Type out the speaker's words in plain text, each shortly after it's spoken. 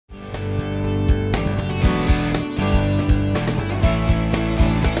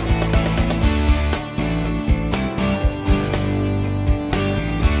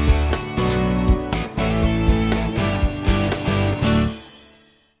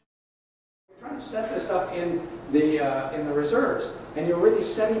set this up in the reserves, and you're really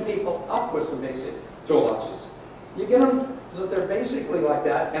setting people up with some basic toolboxes. You get them so that they're basically like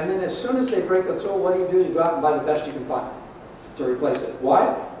that, and then as soon as they break the tool, what do? You go out and buy the best you can find to replace it.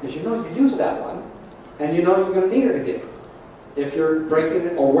 Why? Because you know you use that one, and you know you're going to need it again if you're breaking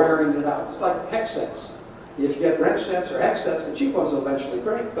it or wearing it out. It's like hex sets. If you get wrench sets or hex sets, the cheap ones will eventually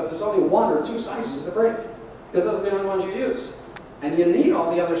break, but there's only one or two sizes that break, because those are the only ones you use. And you need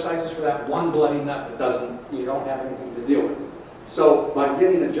all the other sizes for that one bloody nut that you don't have anything to deal with. So by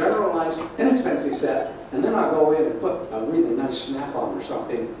getting a generalized, inexpensive set, and then I'll go in and put a really nice snap-on or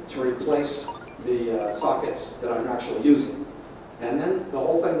something to replace the sockets that I'm actually using. And then the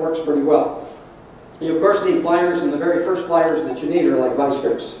whole thing works pretty well. You of course need pliers, and the very first pliers that you need are like vice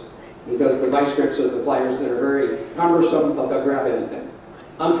grips, because the vice grips are the pliers that are very cumbersome, but they'll grab anything.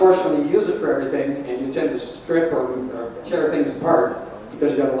 Unfortunately, you use it for everything, and you tend to strip or tear things apart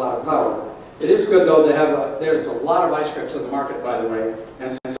because you've got a lot of power. It is good, though, to have there's a lot of vice grips in the market, by the way.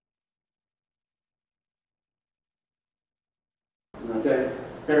 And okay,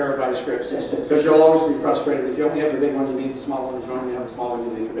 pair of vice grips, because you'll always be frustrated. If you only have the big one, you need the small one. If you only have the small one,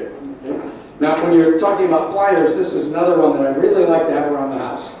 you need the big one. Okay? Now, when you're talking about pliers, this is another one that I really like to have around the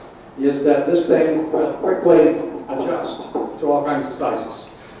house, is that this thing will quickly adjust to all kinds of sizes.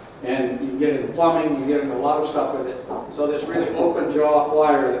 And you get into plumbing, you get into a lot of stuff with it. So this really open jaw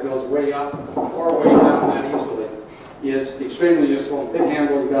plier that goes way up or way down that easily is extremely useful. Big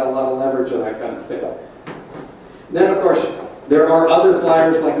handle, you've got a lot of leverage and that kind of thing. Then of course, there are other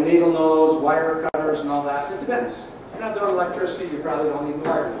pliers like needle nose, wire cutters and all that. It depends. If you're not doing electricity, you probably don't need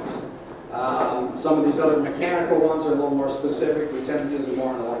wire nose. Some of these other mechanical ones are a little more specific. We tend to use them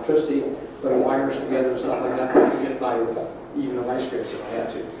more in electricity, putting wires together and stuff like that. You get by with even the vice grips if I had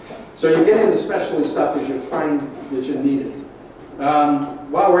to. So you get into specialty stuff as you find that you need it.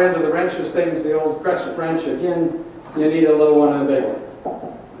 While we're into the wrenches things, the old crescent wrench, again, you need a little one and a big one.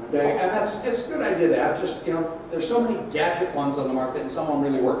 Okay, and it's a good idea to have. Just, there's so many gadget ones on the market, and some of them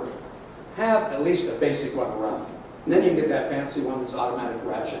really work. Have at least a basic one around. And then you can get that fancy one that's automatic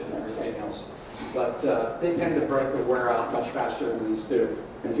ratchet and everything else. But they tend to break or wear out much faster than these do.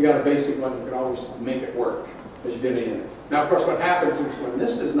 And if you got a basic one, you can always make it work as you get in it. Now, of course, what happens is when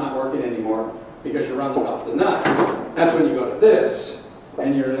this is not working anymore because you're running off the nut, that's when you go to this,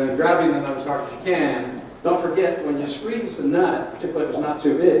 and you're grabbing the nut as hard as you can. Don't forget, when you squeeze the nut, particularly if it's not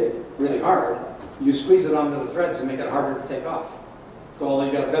too big, really hard, you squeeze it onto the threads and make it harder to take off. So although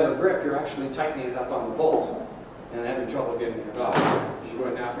you got a better grip, you're actually tightening it up on the bolt and having trouble getting it off as you're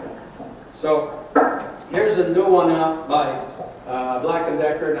going after it. So here's a new one out by Black &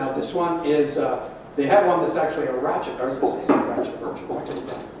 Decker. Now this one is, they have one that's actually a ratchet, or is this a ratchet version?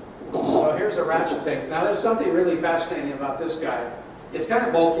 So here's a ratchet thing. Now there's something really fascinating about this guy. It's kind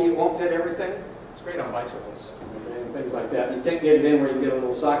of bulky, it won't fit everything. It's great on bicycles, okay, and things like that. You can't get it in where you get a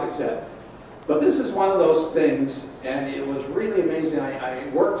little socket set. But this is one of those things, and it was really amazing. I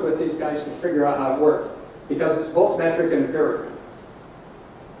worked with these guys to figure out how it worked, because it's both metric and imperial.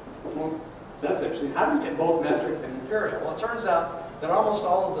 Well, that's actually, how do you get both metric and imperial? Well, it turns out that almost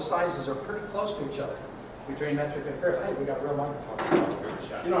all of the sizes are pretty close to each other between metric and imperial. Hey, we got a real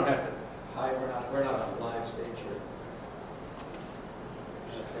microphone. You don't have to hide. We're not on a live stage here.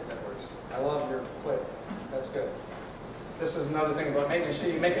 I think that works. I love your clip. That's good. This is another thing about making sure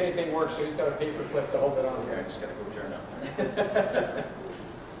you make anything work. So he's got a paper clip to hold it on here. I just got to go turn up.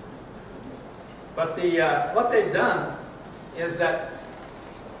 But what they've done is that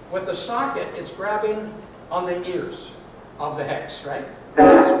with the socket, it's grabbing on the ears of the hex, right?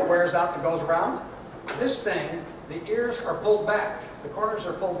 And it wears out and goes around. This thing, the ears are pulled back. The corners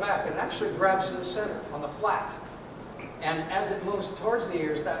are pulled back, and it actually grabs in the center on the flat. And as it moves towards the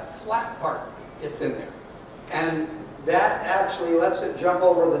ears, that flat part gets in there. And that actually lets it jump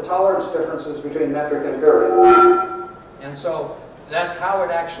over the tolerance differences between metric and imperial. And so that's how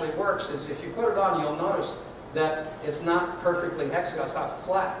it actually works, is if you put it on, you'll notice that it's not perfectly hexagonal, it's not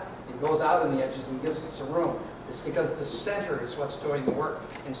flat. It goes out in the edges and gives it some room. It's because the center is what's doing the work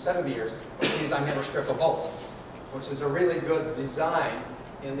instead of the ears, which means I never strip a bolt, which is a really good design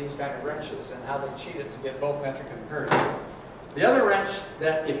in these kind of wrenches and how they cheat it to get both metric and imperial. The other wrench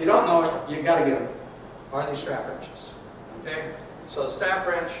that, if you don't know it, you got to get them, are these strap wrenches. Okay? So the strap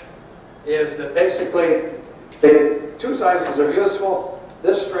wrench is that basically two sizes are useful.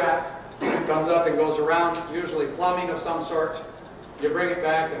 This strap comes up and goes around, usually plumbing of some sort. You bring it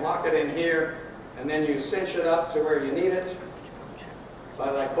back and lock it in here, and then you cinch it up to where you need it. So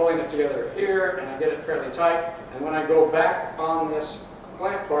I like pulling it together here, and I get it fairly tight. And when I go back on this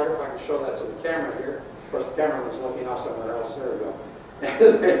clamp part, if I can show that to the camera here. Of course, the camera was looking off somewhere else. There we go.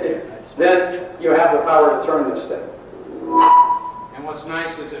 then you have the power to turn this thing. And what's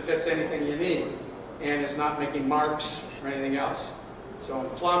nice is it fits anything you need, and it's not making marks or anything else. So in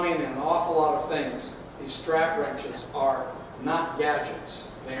plumbing and an awful lot of things, these strap wrenches are not gadgets.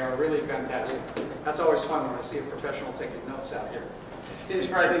 They are really fantastic. That's always fun when I see a professional taking notes out here. He's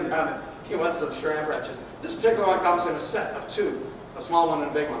writing down, he wants some strap wrenches. This particular one comes in a set of two, a small one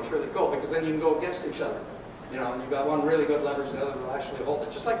and a big one. It's really cool because then you can go against each other. You know, and you've got one really good leverage, the other will actually hold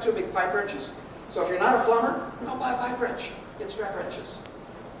it. Just like two big pipe wrenches. So if you're not a plumber, don't buy a pipe wrench. Get strap wrenches.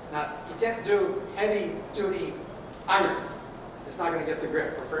 Now, you can't do heavy-duty iron. It's not going to get the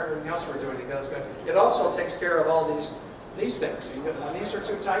grip. But for everything else we're doing, it goes good. It also takes care of all these things. When these are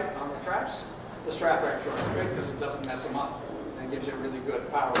too tight on the traps, the strap wrench works good because it doesn't mess them up and gives you really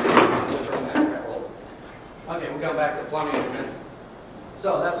good power to turn that grip over. Okay, we'll go back to plumbing in a minute.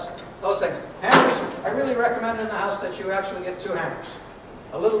 So that's those things. Hammers, I really recommend in the house that you actually get two hammers.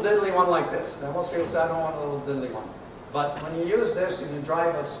 A little diddly one like this. Now most people say, I don't want a little diddly one. But when you use this and you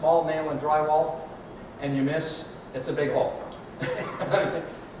drive a small nail in drywall and you miss, it's a big hole.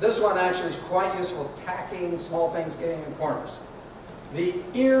 This one actually is quite useful tacking small things, getting in corners. The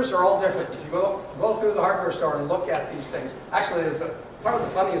ears are all different. If you go through the hardware store and look at these things, actually there's part of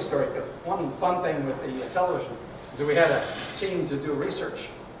the funniest story, because one fun thing with the television is that we had a team to do research.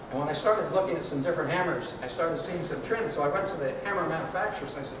 And when I started looking at some different hammers, I started seeing some trends. So I went to the hammer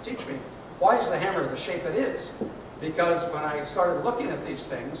manufacturers and I said, teach me, why is the hammer the shape it is? Because when I started looking at these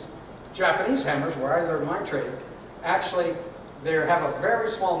things, Japanese hammers, where I learned my trade, actually they have a very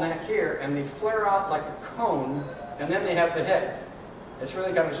small neck here and they flare out like a cone, and then they have the head. It's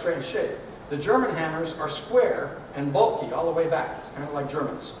really kind of a strange shape. The German hammers are square and bulky all the way back, kind of like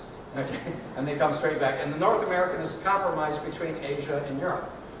Germans. Okay? And they come straight back. And the North American is a compromise between Asia and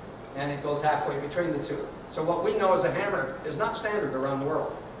Europe. And it goes halfway between the two. So what we know as a hammer is not standard around the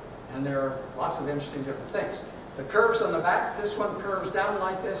world. And there are lots of interesting different things. The curves on the back, this one curves down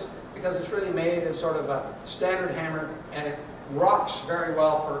like this because it's really made as sort of a standard hammer, and it rocks very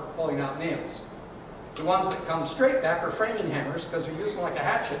well for pulling out nails. The ones that come straight back are framing hammers because they're using like a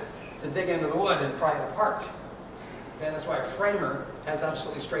hatchet to dig into the wood and pry it apart. Okay, that's why a framer has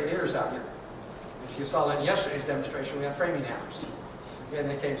absolutely straight ears out here. If you saw that in yesterday's demonstration, we had framing hammers. Okay, and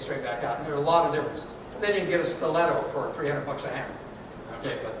they came straight back out. And there are a lot of differences. Then you can get a stiletto for 300 bucks a hammer.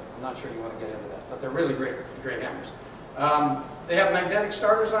 Okay, but I'm not sure you want to get into that. But they're really great hammers. They have magnetic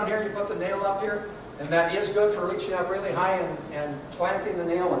starters on here. You put the nail up here, and that is good for reaching up really high and planting the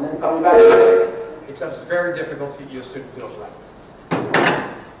nail and then coming back to it. Except it's very difficult to get used to do it right.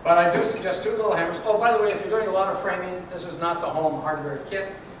 But I do suggest two little hammers. Oh, by the way, if you're doing a lot of framing, this is not the home hardware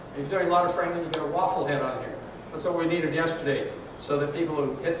kit. If you're doing a lot of framing, you get a waffle head on here. That's what we needed yesterday, so that people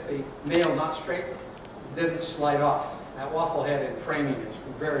who hit the nail not straight didn't slide off. That waffle head in framing is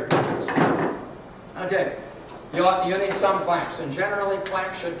very good. Okay, you need some clamps, and generally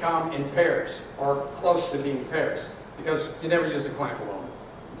clamps should come in pairs, or close to being pairs, because you never use a clamp alone.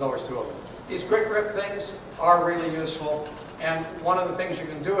 There's always two of them. These quick grip things are really useful, and one of the things you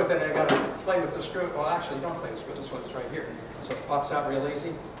can do with it, I've got to play with the screw. Well, actually, you don't play with the screw. This one's right here. So it pops out real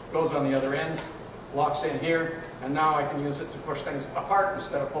easy, goes on the other end, locks in here, and now I can use it to push things apart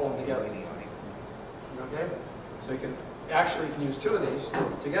instead of pulling together. Okay? So you can use two of these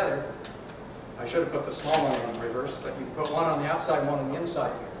together. I should have put the small one on reverse, but you can put one on the outside and one on the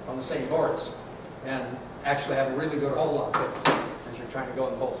inside on the same boards, and actually have a really good hold on things as you're trying to go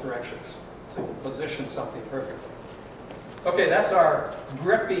in both directions. So you position something perfectly. Okay, that's our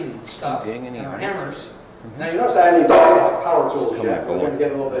gripping stuff, and our hammers. Now you notice I haven't even talked about power tools yet. We're going to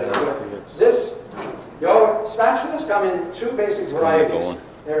get a little bit into it. This, your spatulas come in two basic varieties.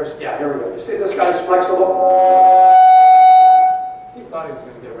 Here we go. You see this guy's flexible? He thought he was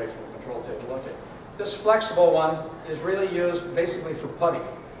going to get away from the control table. Okay. This flexible one is really used basically for putty.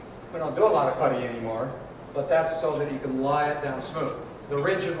 We don't do a lot of putty anymore, but that's so that you can lie it down smooth. The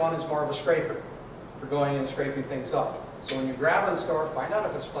rigid one is more of a scraper for going and scraping things up. So when you grab it in the store, find out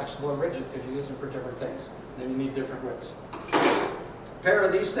if it's flexible or rigid, because you use them for different things. Then you need different widths. A pair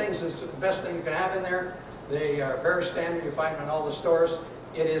of these things is the best thing you can have in there. They are very standard. You find them in all the stores.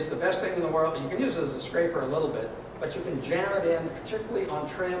 It is the best thing in the world. You can use it as a scraper a little bit, but you can jam it in, particularly on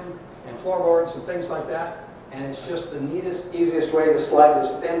trim and floorboards and things like that. And it's just the neatest, easiest way to slide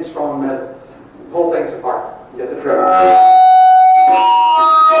this thin, strong metal. Pull things apart. Get the trim.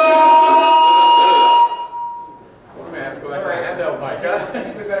 We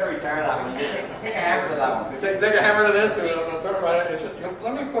better return that one. Take a hammer to that one. Take a hammer to this, and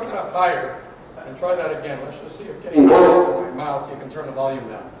let me put it up higher and try that again. Let's just see if getting closer to my mouth, you can turn the volume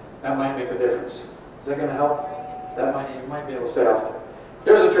down. That might make a difference. Is that going to help? You might be able to stay off.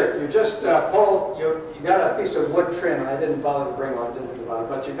 Here's a the trick. You just pull, you got a piece of wood trim. I didn't bother to bring one, didn't think about it,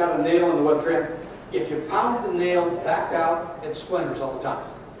 but you've got a nail in the wood trim. If you pound the nail back out, it splinters all the time.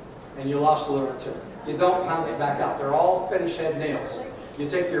 And you lost a little bit too. You don't pound it back out. They're all finish head nails. You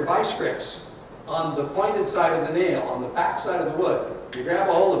take your vice grips on the pointed side of the nail, on the back side of the wood, you grab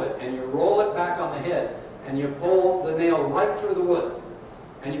a hold of it and you roll it back on the head and you pull the nail right through the wood.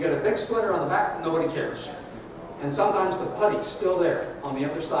 And you get a big splinter on the back, and nobody cares. And sometimes the putty's still there on the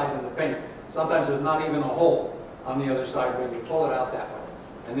other side of the paint. Sometimes there's not even a hole on the other side when you pull it out that way.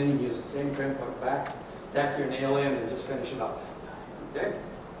 And then you can use the same trim, put it back, tack your nail in, and just finish it off. Okay?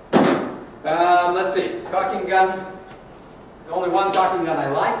 Let's see, caulking gun. The only one caulking gun I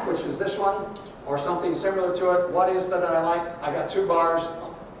like, which is this one, or something similar to it. What is that I like? I got two bars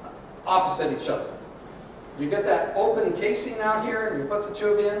opposite each other. You get that open casing out here, and you put the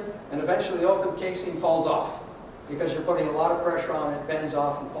tube in, and eventually the open casing falls off because you're putting a lot of pressure on it, bends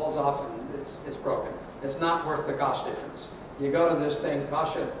off and falls off, and it's broken. It's not worth the cost difference. You go to this thing,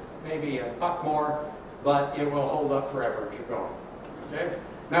 cost you maybe $1 more, but it will hold up forever as you're going. Okay?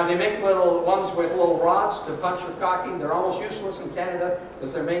 Now they make little ones with little rods to punch the caulking. They're almost useless in Canada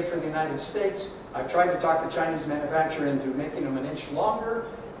because they're made for the United States. I've tried to talk the Chinese manufacturer into making them an inch longer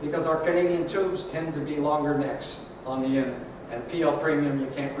because our Canadian tubes tend to be longer necks on the end, and PL Premium you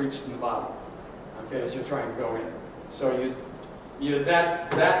can't reach in the bottom, okay, as you're trying to go in. So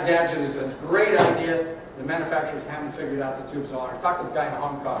that gadget is a great idea. The manufacturers haven't figured out the tubes are. I talked to the guy in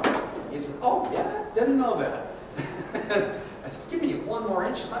Hong Kong. He said, "Oh yeah, didn't know that." I said, "Give me 1 more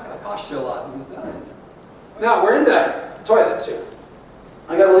inch. It's not going to cost you a lot." And he said, "All right." Now we're into toilets here.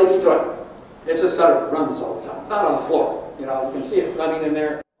 I got a leaky toilet. It just sort of runs all the time. Not on the floor. You know, you can see it running in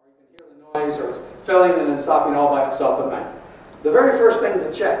there, or you can hear the noise, or it's filling and then stopping all by itself at night. The very first thing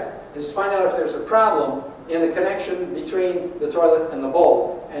to check is to find out if there's a problem in the connection between the toilet and the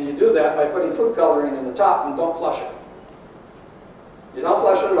bowl. And you do that by putting food coloring in the top, and don't flush it. You don't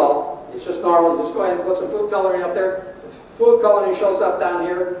flush it at all. It's just normal. Just go ahead and put some food coloring up there. If food coloring shows up down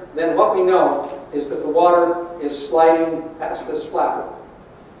here, then what we know is that the water is sliding past this flapper.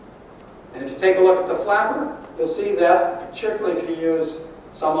 And if you take a look at the flapper, you'll see that, particularly if you use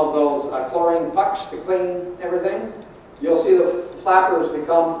some of those chlorine pucks to clean everything, you'll see the flappers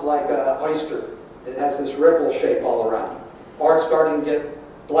become like an oyster. It has this ripple shape all around. Or it's starting to get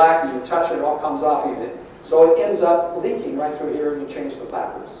black, and you touch it, it all comes off of it. So it ends up leaking right through here, and you change the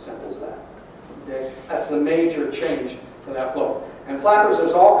flapper. It's as simple as that. Okay? That's the major change for that flow. And flappers,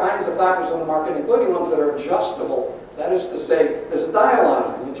 there's all kinds of flappers on the market, including ones that are adjustable. That is to say, there's a dial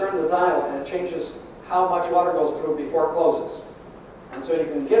on it, and you turn the dial, and it changes how much water goes through before it closes. And so you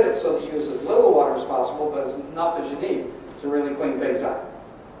can get it so that you use as little water as possible, but as enough as you need to really clean things out.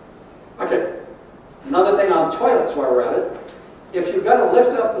 Okay, another thing on toilets while we're at it, if you've got to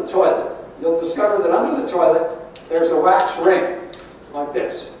lift up the toilet, you'll discover that under the toilet, there's a wax ring, like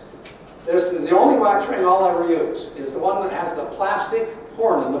this. This is the only wax ring I'll ever use, is the one that has the plastic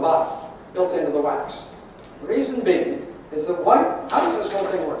horn in the bottom, built into the wax. The reason being is that how does this whole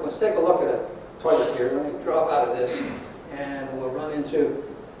thing work? Let's take a look at a toilet here. Let me drop out of this, and we'll run into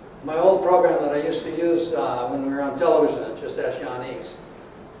my old program that I used to use when we were on television at Just Ask Yanni's,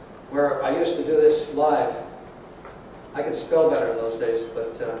 where I used to do this live. I could spell better in those days,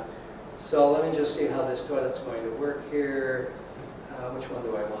 but so let me just see how this toilet's going to work here. Which one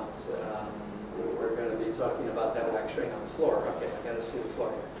do I want? We're going to be talking about that wax ring on the floor. Okay, I got to see the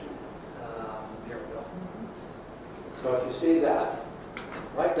floor here. Here we go. So if you see that,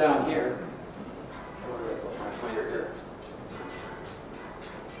 right down here, I'm going to put my pointer here.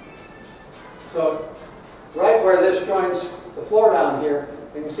 So right where this joins the floor down here,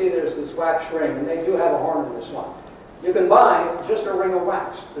 you can see there's this wax ring, and they do have a horn in this one. You can buy just a ring of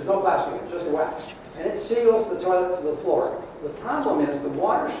wax. There's no plastic in it, just a wax. And it seals the toilet to the floor. The problem is the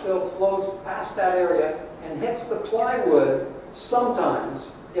water still flows past that area and hits the plywood sometimes.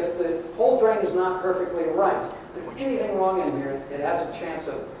 If the whole drain is not perfectly right, if there's anything wrong in here, it has a chance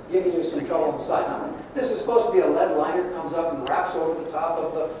of giving you some trouble inside. Now, this is supposed to be a lead liner, comes up and wraps over the top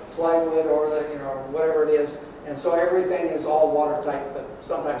of the plywood or the, whatever it is, and so everything is all watertight, but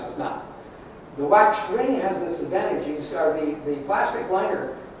sometimes it's not. The wax ring has this advantage. The plastic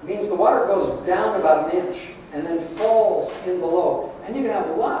liner means the water goes down about an inch and then falls in below. And you can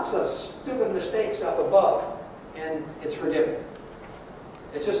have lots of stupid mistakes up above, and it's forgiven.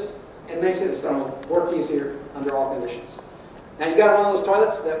 It makes it's going to work easier under all conditions. Now you got one of those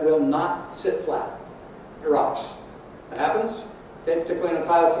toilets that will not sit flat. It rocks. It happens, okay, particularly on a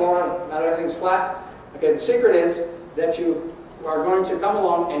tile floor, not everything's flat. Okay, the secret is that you are going to come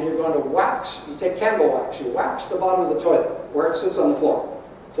along and you're going to wax, you take candle wax, you wax the bottom of the toilet where it sits on the floor.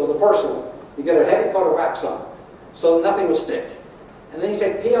 so the porcelain, you get a heavy coat of wax on it, so nothing will stick. And then you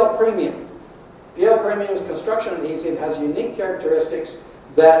take PL Premium. PL Premium's construction adhesive has unique characteristics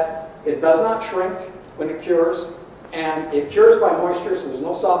that it does not shrink when it cures, and it cures by moisture, so there's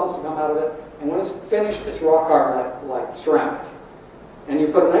no solvents to come out of it, and when it's finished, it's rock hard like ceramic. And you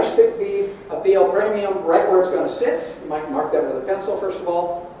put a nice thick bead of PL Premium right where it's going to sit. You might mark that with a pencil first of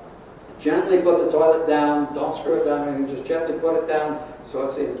all. Gently put the toilet down, don't screw it down or anything, just gently put it down so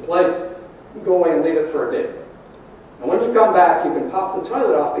it's in place. You go away and leave it for a day. And when you come back, you can pop the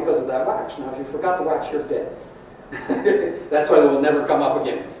toilet off because of that wax. Now, if you forgot the wax, you're dead. That toilet will never come up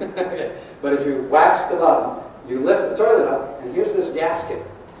again. But if you wax the bottom, you lift the toilet up, and here's this gasket,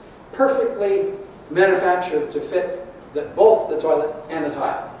 perfectly manufactured to fit both the toilet and the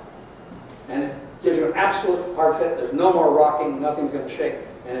tile. And it gives you an absolute hard fit. There's no more rocking, nothing's going to shake,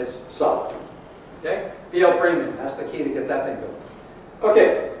 and it's solid. Okay? PL Premium, that's the key to get that thing going.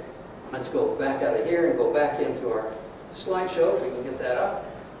 Okay, let's go back out of here and go back into our slideshow if we can get that up.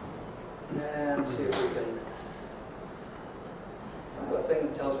 And see if we can. I have a thing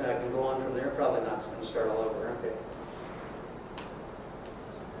that tells me I can go on from there. Probably not. It's going to start all over. Okay.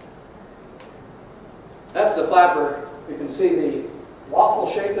 That's the flapper. You can see the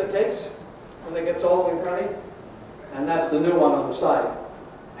waffle shape it takes when it gets old and cruddy. And that's the new one on the side.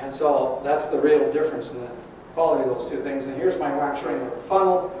 And so that's the real difference in the quality of those two things. And here's my wax ring with a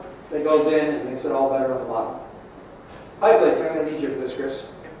funnel that goes in and makes it all better on the bottom. High plates, I'm going to need you for this, Chris.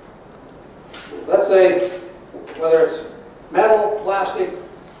 Let's say, whether it's metal, plastic,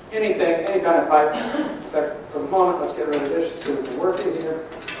 anything, any kind of pipe. In fact, for the moment, let's get rid of this so we can work easier.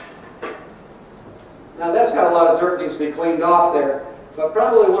 Now that's got a lot of dirt that needs to be cleaned off there, but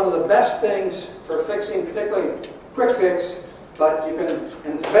probably one of the best things for fixing, particularly quick fix, but you can,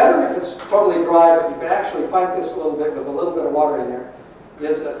 and it's better if it's totally dry, but you can actually fight this a little bit with a little bit of water in there,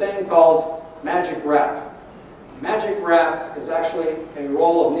 is a thing called Magic Wrap. Magic Wrap is actually a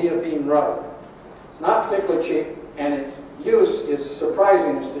roll of neoprene rubber. It's not particularly cheap, and its use is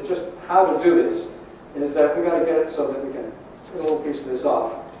surprising as to just how to do this, is that we've got to get it so that we can get a little piece of this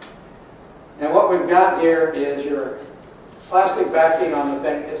off. And what we've got here is your plastic backing on the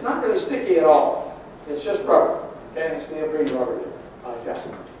thing. It's not really sticky at all. It's just rubber. Okay, and it's neoprene rubber here, like that.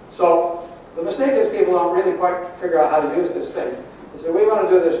 So the mistake is people don't really quite figure out how to use this thing. Is that we want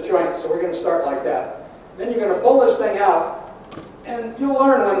to do this joint, so we're going to start like that. Then you're going to pull this thing out, and you'll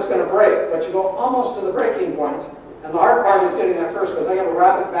learn when it's going to break, but you go almost to the breaking point. And the hard part is getting that first, because I got to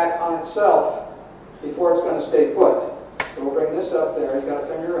wrap it back on itself before it's going to stay put. So we'll bring this up there. You got a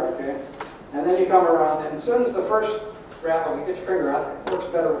finger, okay? And then you come around, and as soon as the first wrap, okay, get your finger out. It works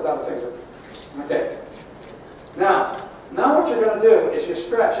better without a finger. Okay. Now what you're going to do is you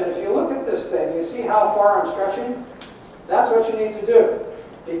stretch, and if you look at this thing, you see how far I'm stretching? That's what you need to do,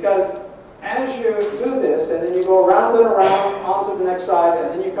 because as you do this, and then you go around and around onto the next side, and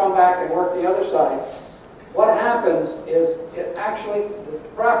then you come back and work the other side, what happens is it actually, the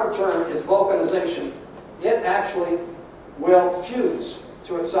proper term is vulcanization. It actually will fuse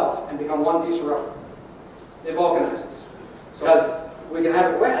to itself and become one piece of rubber. It vulcanizes. So because we can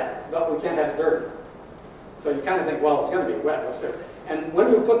have it wet, but we can't have it dirty. So you kind of think, well, it's going to be wet, let's do it. And when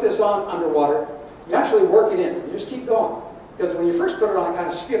you put this on underwater, you actually work it in. You just keep going. Because when you first put it on, it kind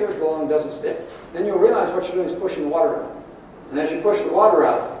of skitters along and doesn't stick. Then you'll realize what you're doing is pushing the water out. And as you push the water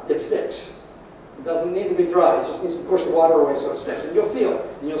out, it sticks. It doesn't need to be dry. It just needs to push the water away so it sticks. And you'll feel it.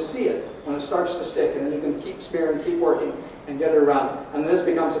 And you'll see it when it starts to stick. And then you can keep smearing, keep working, and get it around. And this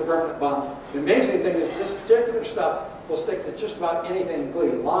becomes a permanent bond. The amazing thing is this particular stuff will stick to just about anything,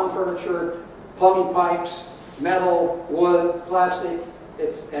 including lawn furniture, plumbing pipes, metal, wood, plastic.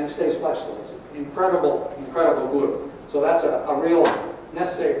 And it stays flexible. It's an incredible, incredible glue. So that's a real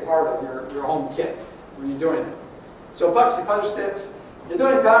necessary part of your home kit when you're doing it. So epoxy punch sticks. You're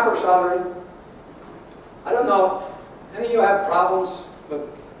doing copper soldering. I don't know, any of you have problems with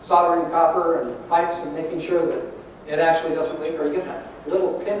soldering copper and pipes and making sure that it actually doesn't leak, or you get that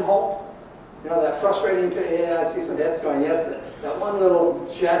little pinhole? You know, that frustrating, yeah, I see some heads going, yes, that one little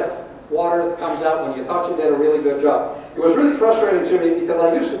jet of water that comes out when you thought you did a really good job. It was really frustrating to me because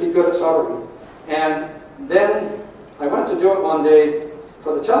I used to be good at soldering. And then I went to do it one day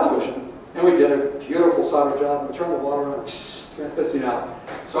for the television, and we did a beautiful solder job. We turned the water on, pissing out.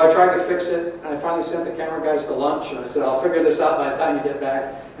 So I tried to fix it, and I finally sent the camera guys to lunch, and I said, I'll figure this out by the time you get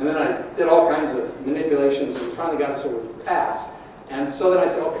back. And then I did all kinds of manipulations, and we finally got it so it would pass. And so then I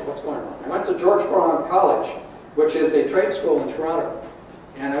said, okay, what's going on? I went to Georgetown College, which is a trade school in Toronto.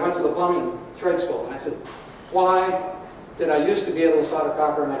 And I went to the plumbing trade school, and I said, why did I used to be able to solder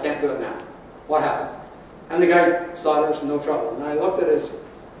copper and I can't do it now? What happened? And the guy solders, no trouble. And I looked at his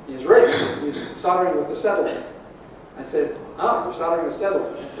He's rigged. He's soldering with acetylene. I said, oh, you're soldering with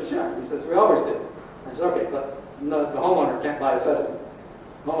acetylene? He says, yeah. He says, we always did. I said, okay, but no, the homeowner can't buy acetylene.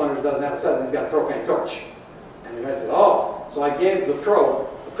 The homeowner doesn't have acetylene, he's got a propane torch. And the guy said, oh. So I gave the pro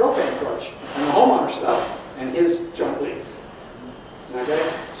the propane torch and the homeowner stuff, and his joint leaked.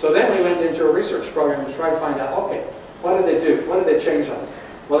 Okay? So then we went into a research program to try to find out, okay, what did they do? What did they change on us?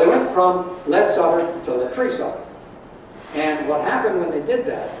 Well, they went from lead solder to lead-free solder. And what happened when they did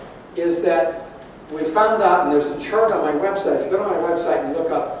that is that we found out, and there's a chart on my website. If you go to my website and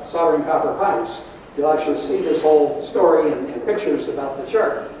look up soldering copper pipes, you'll actually see this whole story and pictures about the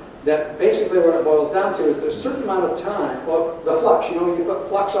chart. That basically what it boils down to is there's a certain amount of time, well, the flux, you know, you put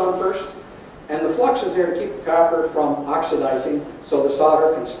flux on first, and the flux is there to keep the copper from oxidizing so the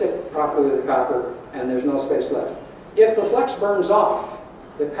solder can stick properly to the copper and there's no space left. If the flux burns off,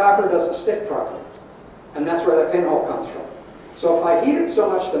 the copper doesn't stick properly, and that's where that pinhole comes from. So if I heat it so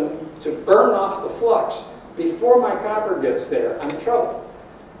much to burn off the flux before my copper gets there, I'm in trouble.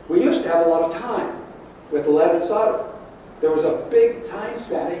 We used to have a lot of time with leaded solder. There was a big time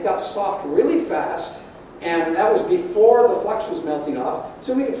span. It got soft really fast, and that was before the flux was melting off,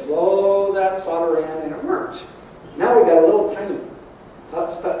 so we could flow that solder in, and it worked. Now we've got a little tiny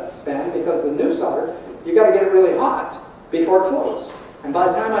span because the new solder, you got to get it really hot before it flows. And by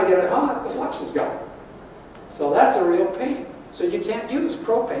the time I get it hot, the flux is gone. So that's a real pain. So you can't use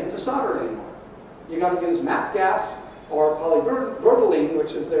propane to solder anymore. You got to use MAC gas or polybutylene,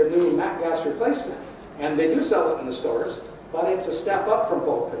 which is their new MAC gas replacement. And they do sell it in the stores, but it's a step up from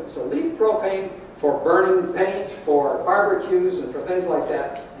propane. So leave propane for burning paint, for barbecues, and for things like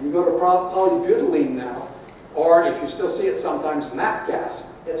that. And you go to polybutylene now, or if you still see it sometimes, MAC gas.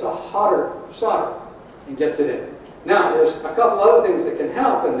 It's a hotter solder and gets it in. Now, there's a couple other things that can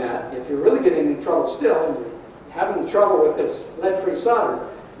help in that. If you're really getting in trouble still, and you're having trouble with this lead-free solder,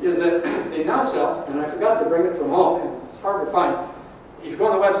 is that they now sell, and I forgot to bring it from home, and it's hard to find. If you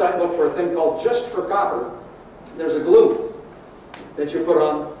go on the website and look for a thing called Just for Copper, there's a glue that you put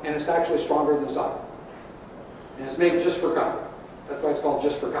on, and it's actually stronger than solder. And it's made just for copper. That's why it's called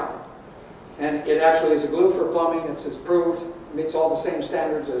Just for Copper. And it actually is a glue for plumbing. It's proved, meets all the same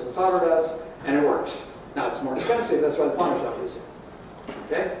standards as the solder does, and it works. Now, it's more expensive. That's why the plumbers don't use it.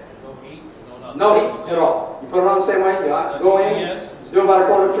 Okay? No heat? No heat at all. You put it on the same way. You go in, do about a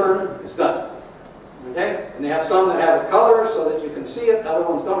quarter turn, it's done. Okay? And they have some that have a color so that you can see it. Other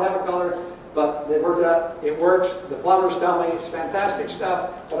ones don't have a color, but they've worked out. It works. The plumbers tell me it's fantastic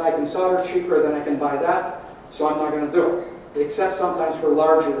stuff, but I can solder cheaper than I can buy that, so I'm not going to do it. Except sometimes for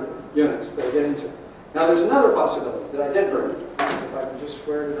larger units that I get into. Now, there's another possibility that I did bring. If I can just,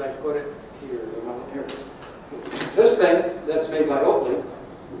 where did I put it? Here it is. This thing that's made by Oakley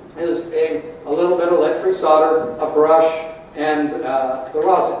is a little bit of lead-free solder, a brush, and the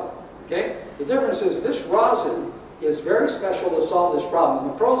rosin. Okay? The difference is this rosin is very special to solve this problem.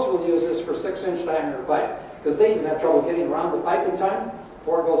 And the pros will use this for 6-inch diameter pipe because they even have trouble getting around the pipe in time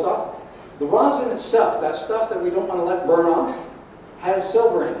before it goes off. The rosin itself, that stuff that we don't want to let burn off, has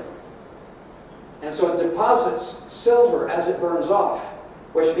silver in it. And so it deposits silver as it burns off,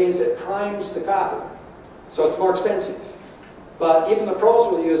 which means it primes the copper. So it's more expensive. But even the pros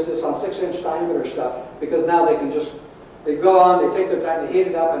will use this on 6-inch diameter stuff because now they can just, they go on, they take their time to heat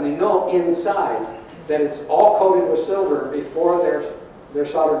it up, and they know inside that it's all coated with silver before their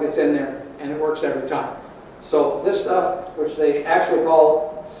solder gets in there, and it works every time. So this stuff, which they actually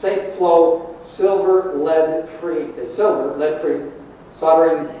call Safe Flow Silver Lead Free, it's silver lead free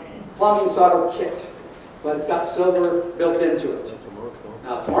soldering plumbing solder kit, but it's got silver built into it.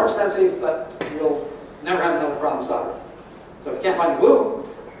 Now it's more expensive, but you'll never have another problem soldering. So if you can't find the glue,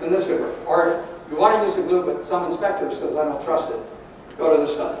 then this could work. Or if you want to use the glue, but some inspector says I don't trust it, go to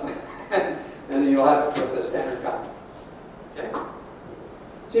this stuff, and then you'll have it with the standard copper. Okay.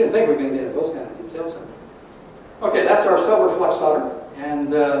 So you didn't think we were going to get into those kind of details. Okay, that's our silver flux solder.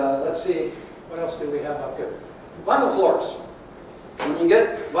 And let's see, what else do we have up here? Vinyl floors. When you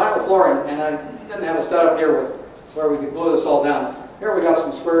get vinyl flooring, and I didn't have a setup here with where we could glue this all down. Here we got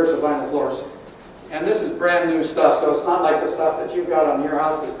some squares of vinyl floors. And this is brand new stuff, so it's not like the stuff that you've got on your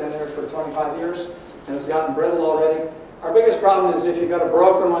house that's been there for 25 years and it's gotten brittle already. Our biggest problem is if you've got a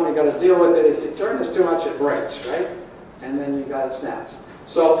broken one, you've got to deal with it. If you turn this too much, it breaks, right? And then you've got it snaps.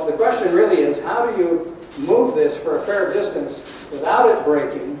 So the question really is, how do you move this for a fair distance without it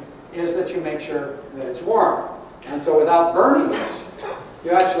breaking, is that you make sure that it's warm. And so without burning it,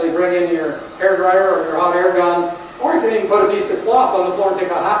 you actually bring in your hair dryer or your hot air gun, or you can even put a piece of cloth on the floor and take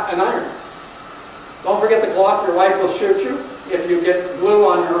an iron. Don't forget the cloth, your wife will shoot you if you get glue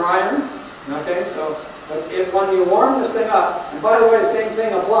on your iron. Okay, so But when you warm this thing up, and by the way, the same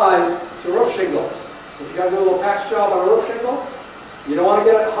thing applies to roof shingles. If you got to do a little patch job on a roof shingle, you don't want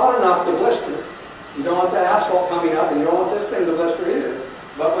to get it hot enough to blister. You don't want that asphalt coming up, and you don't want this thing to blister either.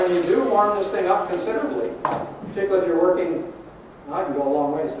 But when you do warm this thing up considerably, particularly if you're working, well, I can go a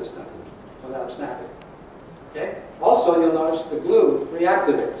long ways this time without snapping. Okay? Also, you'll notice the glue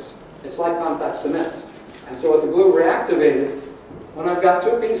reactivates. It's like contact cement. And so with the glue reactivated, when I've got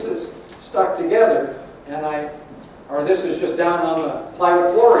two pieces stuck together, and or this is just down on the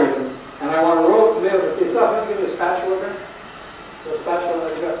plywood floor even, and I want to move the piece up, let me give you a spatula there. The spatula,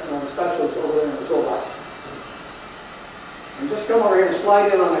 the spatula's over there in the toolbox. And just come over here and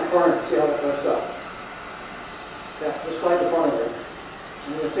slide in on that corner and see how that lifts up. Yeah, just slide the corner there.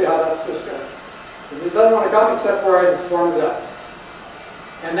 And you'll see how that's just good. It doesn't want to come except where I formed it up.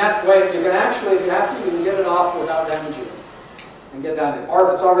 And that way you can actually, if you have to, you can get it off without damaging it. And get down there. Or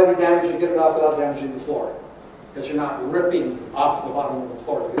if it's already damaged, you get it off without damaging the floor. Because you're not ripping off the bottom of the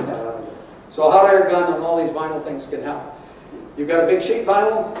floor to get that out of there. So a hot air gun and all these vinyl things can help. You've got a big sheet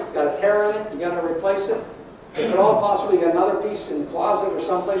vinyl, it's got a tear in it, you got to replace it. If at all possible, you got another piece in the closet or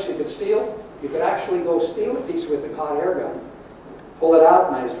someplace you could steal, you could actually go steal a piece with a hot air gun, pull it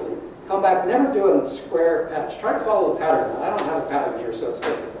out nicely, come back, never do it in a square patch. Try to follow the pattern. I don't have a pattern here, so it's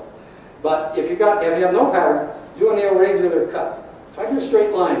difficult. But if you have no pattern, do an irregular cut. If I do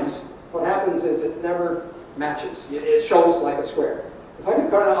straight lines, what happens is it never matches. It shows like a square. If I do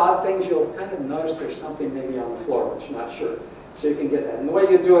kind of odd things, you'll kind of notice there's something maybe on the floor, but you're not sure. So you can get that. And the way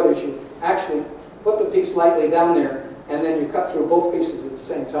you do it is you actually put the piece lightly down there, and then you cut through both pieces at the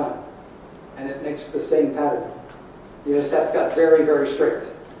same time. And it makes the same pattern. You just have to cut very, very straight.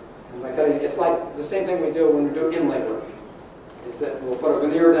 And by cutting, it's like the same thing we do when we do inlay work, is that we'll put a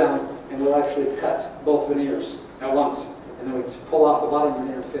veneer down, and we'll actually cut both veneers at once. And then we pull off the bottom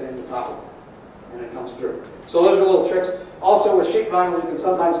veneer and fit in the top of it. And it comes through. So those are little tricks. Also with sheet vinyl, you can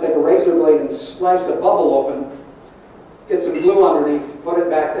sometimes take a razor blade and slice a bubble open, get some glue underneath, put it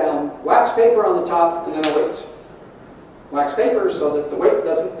back down, wax paper on the top, and then a weight. Wax paper so that the weight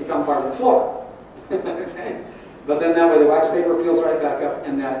doesn't become part of the floor. Okay? But then that way the wax paper peels right back up,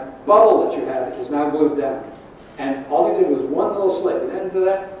 and that bubble that you had is now glued down. And all you did was one little slit. You didn't do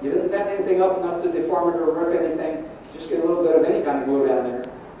that. You didn't bend anything up enough to deform it or rip anything. Just get a little bit of any kind of glue down there.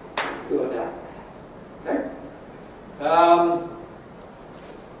 Glue it down. Okay?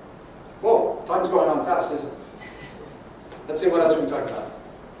 Whoa, time's going on fast, isn't it? Let's see what else we can talk about.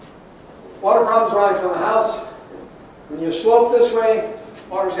 Water problems arising from a house. When you slope this way,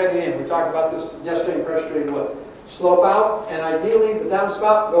 water's heading in. We talked about this yesterday in pressure treated wood. Slope out, and ideally the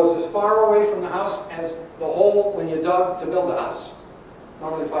downspout goes as far away from the house as the hole when you dug to build the house.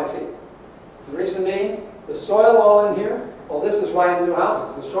 Normally 5 feet. The reason being, the soil wall in here, well, this is why in new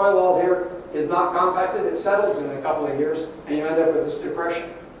houses, the soil wall here is not compacted, it settles in a couple of years, and you end up with this depression.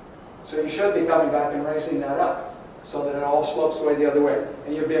 So you should be coming back and raising that up so that it all slopes away the other way.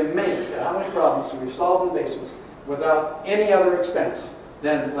 And you'll be amazed at how many problems we've solved in basements without any other expense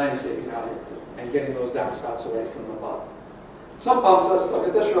than landscaping out here and getting those downspouts away from the bottom. Sump pumps, let's look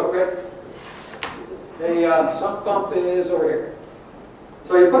at this real quick. The sump pump is over here.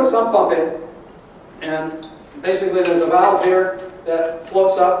 So you put a sump pump in, and basically there's a valve here that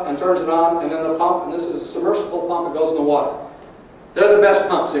floats up and turns it on, and then the pump, and this is a submersible pump that goes in the water. They're the best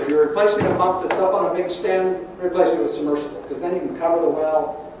pumps. If you're replacing a pump that's up on a big stand, replace it with submersible, because then you can cover the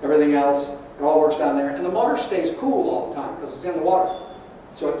well, everything else, it all works down there. And the motor stays cool all the time because it's in the water.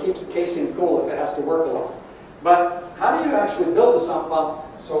 So it keeps the casing cool if it has to work a lot. But how do you actually build a sump pump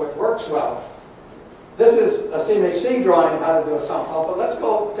so it works well? This is a CMHC drawing of how to do a sump pump, but let's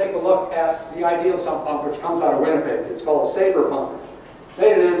go take a look at the ideal sump pump, which comes out of Winnipeg. It's called a Sabre pump.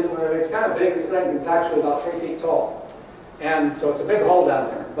 Made it in, it's kind of big, this thing is actually about 3 feet tall. And so it's a big hole down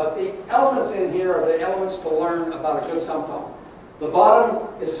there. But the elements in here are the elements to learn about a good sump pump. The bottom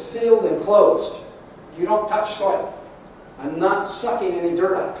is sealed and closed. You don't touch soil. I'm not sucking any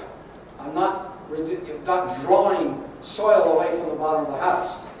dirt up. I'm not drawing soil away from the bottom of the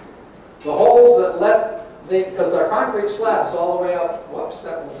house. The holes that let because they're concrete slabs all the way up. Whoops,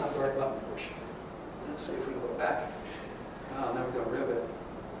 that was not the right button to push. Let's see if we can go back. Oh, now we're going real bit.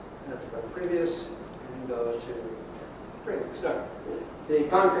 Let's go to previous and go to previous. So the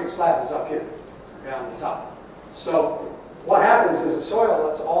concrete slab is up here, around the top. So what happens is the soil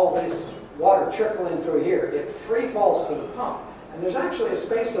lets all this water trickle in through here. It free falls to the pump. And there's actually a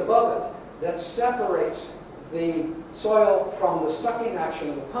space above it that separates the soil from the sucking action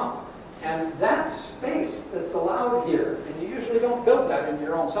of the pump. And that space that's allowed here, and you usually don't build that in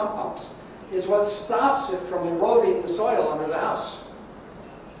your own sump pumps, is what stops it from eroding the soil under the house.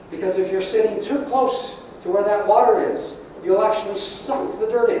 Because if you're sitting too close to where that water is, you'll actually suck the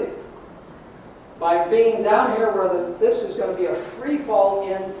dirt in. By being down here where this is going to be a free fall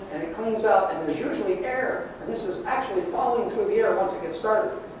in, and it cleans out, and there's usually air, and this is actually falling through the air once it gets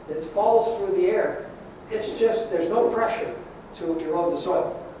started. It falls through the air. It's just, there's no pressure to erode the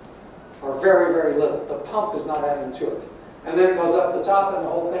soil, or very, very little. The pump is not adding to it. And then it goes up the top, and the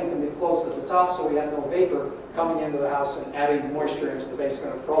whole thing can be closed at the top, so we have no vapor coming into the house and adding moisture into the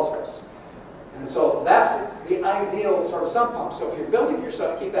basement of the crawl space. And so that's the ideal sort of sump pump. So if you're building your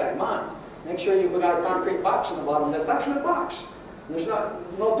stuff, keep that in mind. Make sure you've got a concrete box in the bottom that's actually a box. There's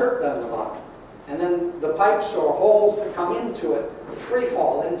no dirt down in the bottom. And then the pipes or holes that come into it free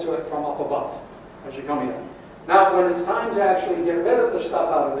fall into it from up above as you come in. Now, when it's time to actually get rid of the stuff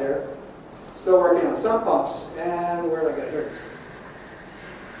out of there, still working on sump pumps, and where did I get here?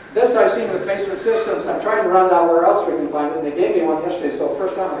 This I've seen with basement systems. I'm trying to run down where else we can find it, and they gave me one yesterday, so the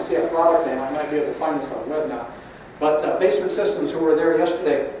first time I see a product name, I might be able to find this on the web now. But basement systems who were there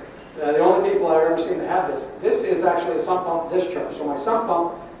yesterday, the only people I've ever seen that have this. This is actually a sump pump discharge. So my sump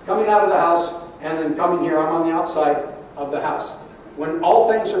pump is coming out of the house and then coming here. I'm on the outside of the house. When all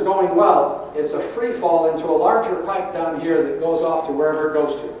things are going well, it's a free fall into a larger pipe down here that goes off to wherever it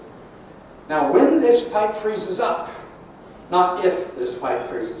goes to. Now, when this pipe freezes up, not if this pipe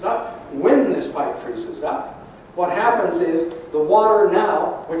freezes up, when this pipe freezes up, what happens is the water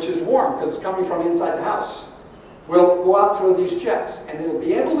now, which is warm because it's coming from inside the house, will go out through these jets, and it'll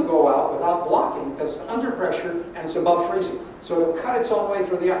be able to go out without blocking because it's under pressure and it's above freezing. So it'll cut its own way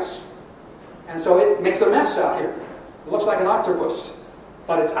through the ice. And so it makes a mess out here. It looks like an octopus,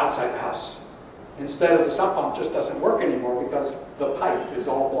 but it's outside the house. Instead of the sump pump just doesn't work anymore because the pipe is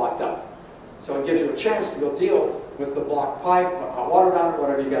all blocked up. So it gives you a chance to go deal with the blocked pipe, put hot water down it,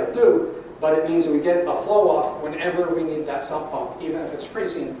 whatever you got to do, but it means that we get a flow off whenever we need that sump pump, even if it's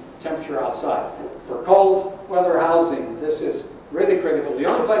freezing temperature outside. For cold weather housing, this is really critical. The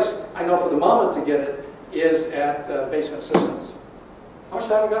only place I know for the moment to get it is at basement systems. How much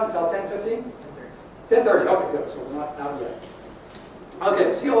time we got until 10:15? 10:30. Okay, good. So we're not out yet.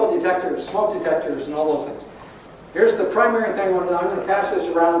 Okay, CO detectors, smoke detectors, and all those things. Here's the primary thing. I'm going to pass this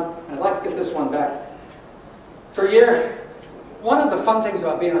around, and I'd like to get this one back. For a year, one of the fun things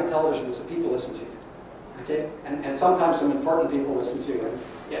about being on television is that people listen to you. Okay? And sometimes some important people listen to you. And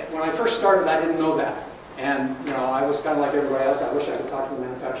yeah, when I first started, I didn't know that. And, you know, I was kind of like everybody else. I wish I could talk to the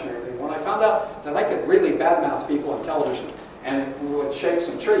manufacturer and everything. When I found out that I could really badmouth people on television and it would shake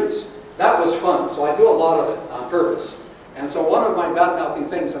some trees, that was fun. So I do a lot of it on purpose. And so one of my bad-mouthing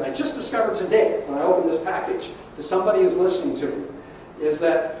things that I just discovered today when I opened this package to somebody who's listening to me is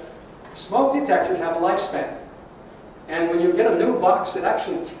that smoke detectors have a lifespan. And when you get a new box, it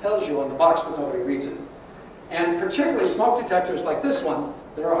actually tells you on the box, but nobody reads it. And particularly smoke detectors like this one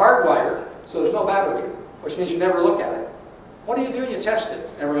that are hardwired, so there's no battery, which means you never look at it. What do? You test it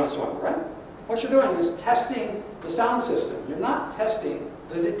every once in a while, right? What you're doing is testing the sound system. You're not testing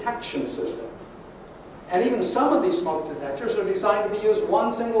the detection system. And even some of these smoke detectors are designed to be used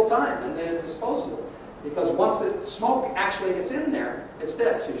one single time, and they're disposable. Because once the smoke actually gets in there, it's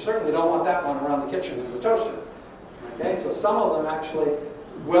dead. So you certainly don't want that one around the kitchen and the toaster. Okay, so some of them actually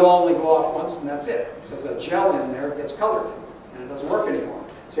will only go off once, and that's it. Because the gel in there gets colored, and it doesn't work anymore.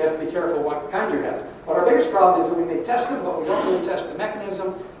 So you have to be careful what kind you have. But our biggest problem is that we may test them, but we don't really test the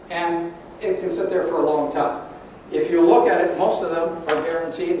mechanism, and it can sit there for a long time. If you look at it, most of them are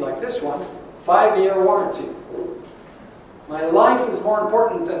guaranteed, like this one, 5-year warranty. My life is more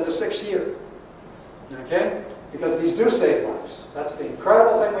important than the 6th year. Okay? Because these do save lives. That's the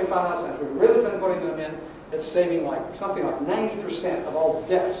incredible thing we found out since we've really been putting them in. It's saving like something like 90% of all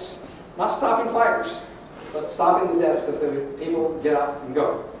deaths. Not stopping fires, but stopping the deaths because people get up and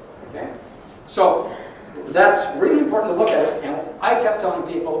go. Okay? So that's really important to look at it. And I kept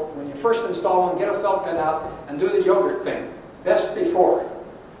telling people, when you first install one, get a felt pen out and do the yogurt thing. Best before.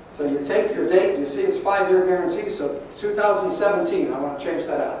 So you take your date, you see it's 5-year guarantee, so 2017, I want to change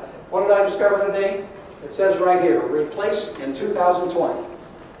that out. What did I discover today? It says right here, replace in 2020.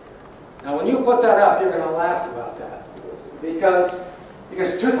 Now when you put that up, you're going to laugh about that. Because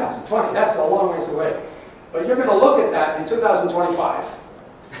 2020, that's a long ways away. But you're going to look at that in 2025.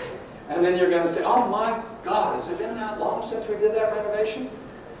 And then you're going to say, oh my God, has it been that long since we did that renovation?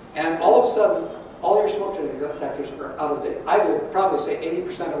 And all of a sudden, all your smoke detectors are out of date. I would probably say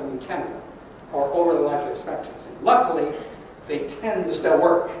 80% of them in Canada are over the life expectancy. Luckily, they tend to still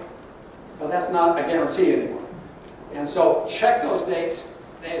work. But that's not a guarantee anymore. And so check those dates.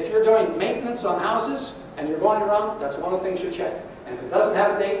 And if you're doing maintenance on houses and you're going around, that's one of the things you check. And if it doesn't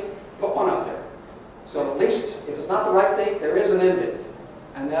have a date, put one out there. So at least, if it's not the right date, there is an end date.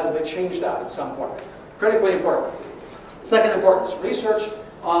 And that'll be changed out at some point. Critically important. Second importance, research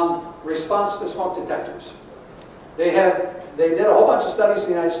on response to smoke detectors. They did a whole bunch of studies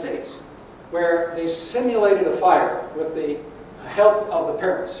in the United States where they simulated a fire with the help of the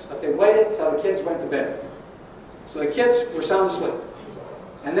parents, but they waited until the kids went to bed. So the kids were sound asleep.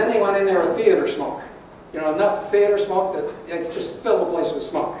 And then they went in there with theater smoke. You know, enough theater smoke that it could just fill the place with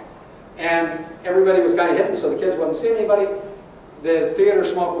smoke. And everybody was kind of hidden so the kids wouldn't see anybody. The theater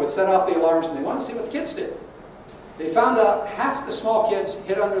smoke would set off the alarms, and they wanted to see what the kids did. They found out half the small kids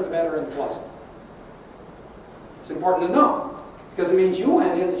hid under the bed or in the closet. It's important to know, because it means you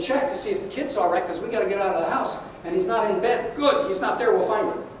went in to check to see if the kid's all right, because we got to get out of the house. And he's not in bed. Good, he's not there, we'll find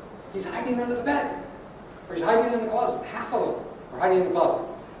him. He's hiding under the bed. Or he's hiding in the closet. Half of them were hiding in the closet.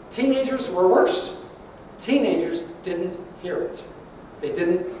 Teenagers were worse. Teenagers didn't hear it. They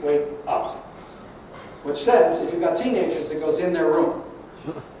didn't wake up. Which says, if you've got teenagers, it goes in their room.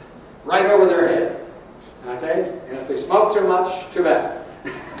 Right over their head. Okay? And if they smoke too much, too bad.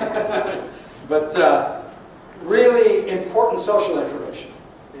 But really important social information.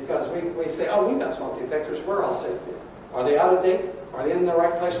 Because we say, oh, we've got smoke detectors, we're all safe. Are they out of date? Are they in the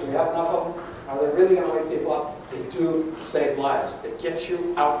right place? Do we have enough of them? Are they really going to wake people up? They do save lives. They get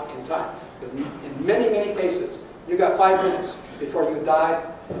you out in time. Because in many, many cases, you got 5 minutes before you die,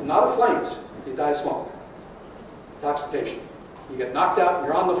 not of flames, you die of smoke. Intoxication. You get knocked out,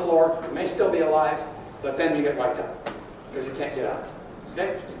 you're on the floor, you may still be alive, but then you get wiped out because you can't get out.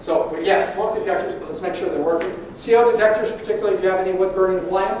 Okay? So, yeah, smoke detectors, but let's make sure they're working. CO detectors, particularly if you have any wood-burning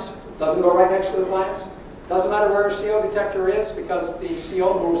plants, doesn't go right next to the plants. Doesn't matter where a CO detector is because the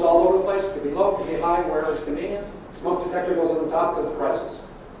CO moves all over the place. It could be low, it could be high, wherever it's convenient. Smoke detector goes on the top because it presses.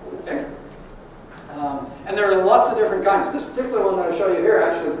 Okay? And there are lots of different kinds. This particular one that I show you here,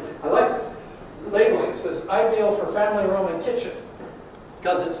 actually, I like this labeling. It says, ideal for family room and kitchen,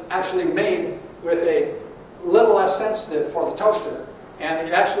 because it's actually made with a little less sensitive for the toaster. And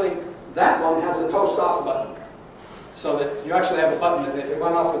it actually, that one has a toast off button. So that you actually have a button that if it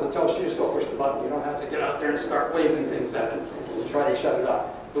went off with the toast, you just go push the button. You don't have to get out there and start waving things at it to try to shut it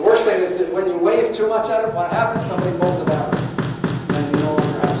off. The worst thing is that when you wave too much at it, what happens? Somebody pulls it out and you no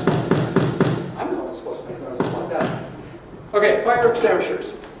longer have smoke. I'm not supposed to make noises like that. Okay, fire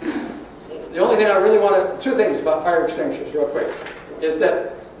extinguishers. The only thing I really want to, two things about fire extinguishers real quick, is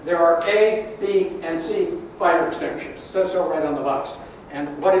that there are A, B, and C fire extinguishers. It says so right on the box.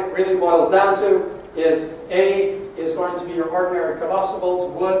 And what it really boils down to is A is going to be your ordinary combustibles,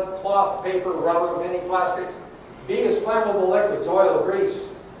 wood, cloth, paper, rubber, many plastics. B is flammable liquids, oil,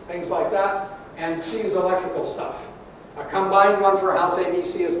 grease, things like that. And C is electrical stuff. A combined one for a house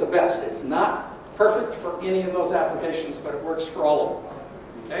ABC is the best. It's not perfect for any of those applications, but it works for all of them.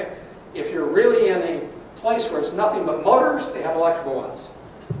 Okay? If you're really in a place where it's nothing but motors, they have electrical ones.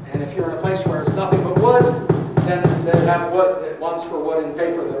 And if you're in a place where it's nothing but wood, then they have wood, ones for wood and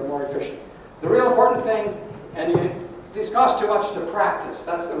paper that are more efficient. The real important thing, and these cost too much to practice.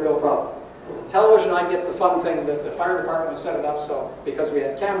 That's the real problem. Television, I get the fun thing that the fire department would set it up so because we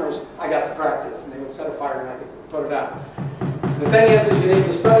had cameras, I got to practice. And they would set a fire and I could put it out. The thing is that you need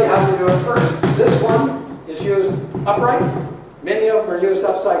to study how to do it first. This one is used upright. Many of them are used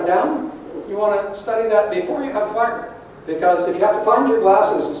upside down. You want to study that before you have a fire. Because if you have to find your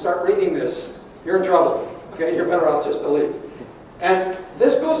glasses and start reading this, you're in trouble. Okay, you're better off just to leave. And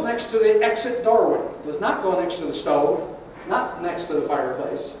this goes next to the exit doorway. It does not go next to the stove, not next to the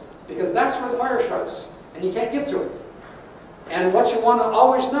fireplace, because that's where the fire starts, and you can't get to it. And what you want to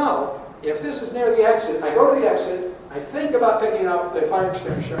always know, if this is near the exit, I go to the exit, I think about picking up the fire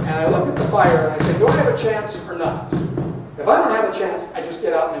extinguisher, and I look at the fire, and I say, do I have a chance or not? If I don't have a chance, I just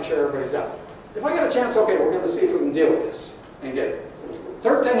get out and make sure everybody's out. If I get a chance, okay, we're going to see if we can deal with this and get it.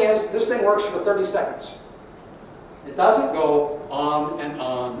 Third thing is, this thing works for 30 seconds. It doesn't go on and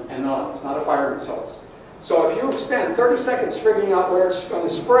on and on. It's not a fireman's hose. So if you spend 30 seconds figuring out where it's going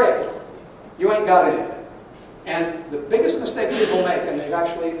to spray, you ain't got anything. And the biggest mistake people make, and they've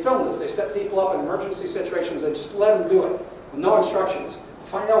actually filmed this, they set people up in emergency situations and just let them do it with no instructions.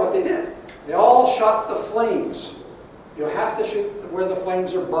 Find out what they did. They all shot the flames. You have to shoot where the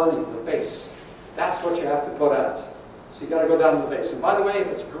flames are burning, the base. That's what you have to put out. So you got to go down to the base. And by the way, if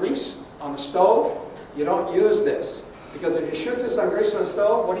it's grease on the stove, you don't use this. Because if you shoot this on grease on the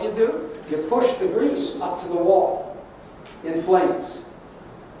stove, what do? You push the grease up to the wall in flames.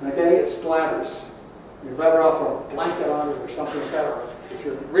 Okay? It splatters. You're better off with a blanket on it or something better. If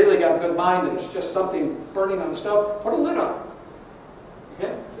you've really got a good mind and it's just something burning on the stove, put a lid on it.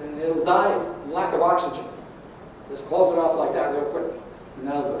 Okay? And it'll die of lack of oxygen. Just close it off like that real quick. and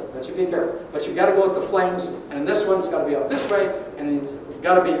that'll do it. But you be careful. But you got to go with the flames, and this one's got to be up this way, and it's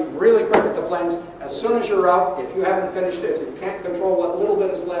got to be really quick with the flames. As soon as you're out, if you haven't finished it, if you can't control what little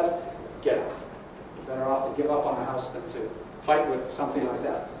bit is left, get out. You're better off to give up on the house than to fight with something like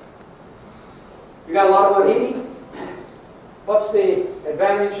that. You got a lot of wood heating. What's the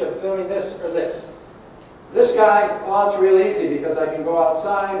advantage of doing this or this? This guy, well, it's real easy because I can go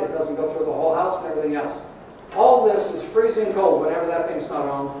outside, it doesn't go through the whole house and everything else. All this is freezing cold whenever that thing's not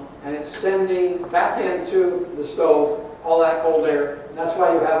on, and it's sending back into the stove all that cold air. And that's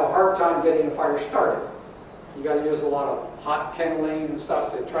why you have a hard time getting a fire started. You got to use a lot of hot kindling and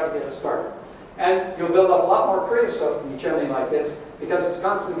stuff to try to get it started. And you'll build up a lot more creosote in a chimney like this because it's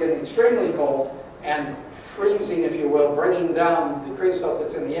constantly getting extremely cold and freezing, if you will, bringing down the creosote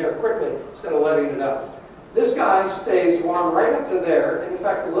that's in the air quickly instead of letting it up. This guy stays warm right up to there, in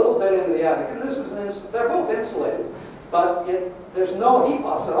fact, a little bit into the attic. And this is they're both insulated, but there's no heat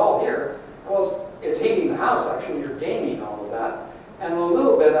loss at all here. Well, it's heating the house, actually. You're gaining all of that. And a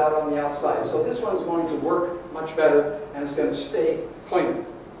little bit out on the outside. So this one's going to work much better, and it's going to stay clean.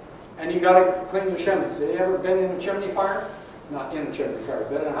 And you got to clean your chimneys. Have you ever been in a chimney fire? Not in a chimney fire.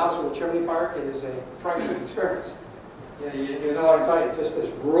 Been in a house with a chimney fire? It is a frightening experience. You know what I'm talking about? Just this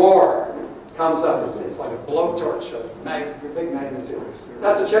roar comes up. It's like a blowtorch of big magnitude.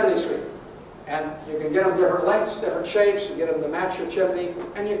 That's a chimney sweep. And you can get them different lengths, different shapes. You get them to match your chimney,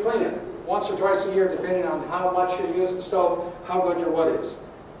 and you clean it once or twice a year, depending on how much you use the stove, how good your wood is.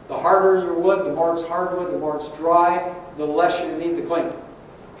 The harder your wood, the more it's hardwood, the more it's dry, the less you need to clean.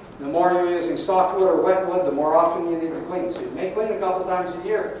 The more you're using softwood or wet wood, the more often you need to clean. So you may clean a couple times a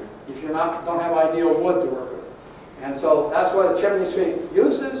year if you don't have ideal wood to work with. And so that's what a chimney sweep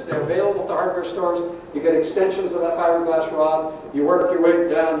uses. They're available at the hardware stores. You get extensions of that fiberglass rod. You work your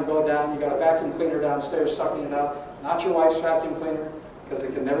way down, you go down. You got a vacuum cleaner downstairs sucking it out. Not your wife's vacuum cleaner, because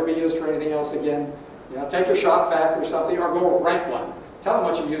it can never be used for anything else again. You know, take your shop vac or something, or go rent one. Tell them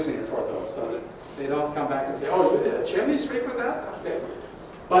what you're using it for, though, so that they don't come back and say, "Oh, you did a chimney sweep with that?" Okay.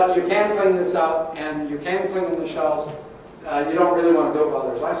 But you can clean this out, and you can clean in the shelves. You don't really want to do it while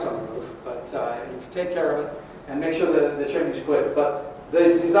there's ice on the roof, but if you take care of it and make sure that the chimney's clear. But the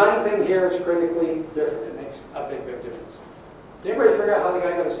design thing here is critically different. It makes a big, big difference. Did anybody figure out how the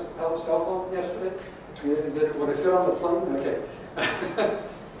guy got his cell phone yesterday? Would it fit on the plane? Okay.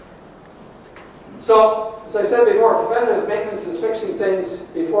 So, as I said before, preventative maintenance is fixing things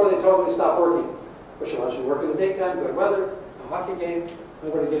before they totally stop working, which allows you to work in the daytime, good weather, a hockey game,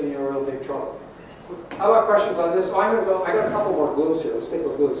 nobody giving you a real big trouble. How about questions on this? I got a couple more glues here. Let's take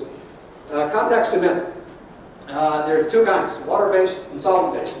those glues. Contact cement. There are two kinds, water-based and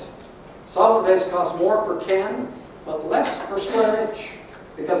solvent-based. Solvent-based costs more per can, but less per square inch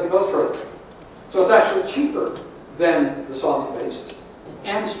because it goes further. So it's actually cheaper than the solvent-based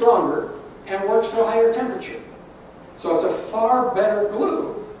and stronger and works to a higher temperature. So it's a far better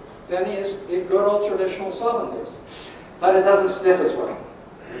glue than is the good old traditional solvent-based. But it doesn't sniff as well.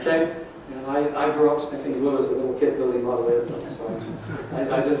 Okay? And I grew up sniffing glue as a little kid building a lot of airplanes, so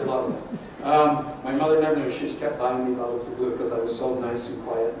I did a lot of that. My mother never knew. She just kept buying me bottles of glue because I was so nice and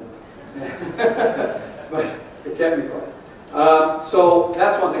quiet. But it kept me quiet. So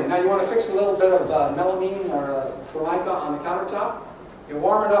that's one thing. Now you want to fix a little bit of melamine or formica on the countertop. You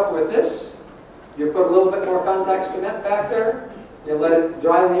warm it up with this. You put a little bit more contact cement back there. You let it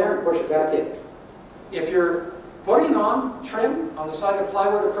dry in the air and push it back in. If you're putting on trim on the side of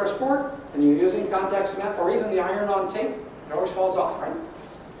plywood or pressboard, and you're using contact cement or even the iron-on tape, it always falls off, right?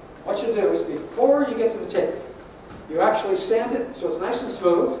 What you do is before you get to the tape, you actually sand it so it's nice and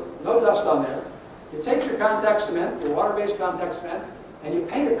smooth, no dust on there. You take your contact cement, your water-based contact cement, and you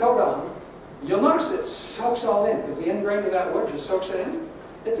paint a coat on it. You'll notice it soaks all in because the end grain of that wood just soaks it in.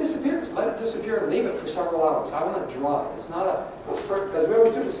 It disappears. Let it disappear and leave it for several hours. I want it dry. It's not because we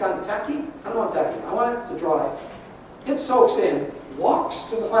always do this kind of tacky. I don't want tacky. I want it to dry. It soaks in, locks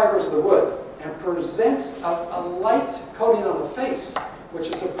to the fibers of the wood, and presents a light coating on the face, which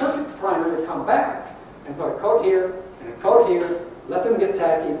is a perfect primer to come back and put a coat here and a coat here, let them get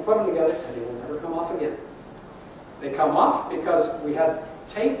tacky, put them together, and they will never come off again. They come off because we had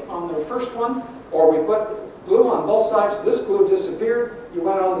tape on the first one, or we put glue on both sides. This glue disappeared, you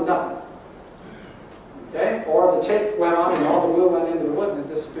went on to nothing. Okay? Or the tape went on and all the glue went into the wood and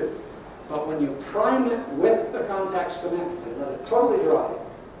it disappeared. But when you prime it with the contact cement and let it totally dry,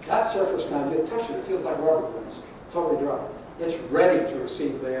 that surface now, you touch it, it feels like rubber when it's totally dry. It's ready to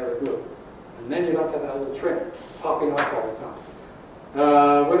receive the other glue. And then you don't get that little trim popping off all the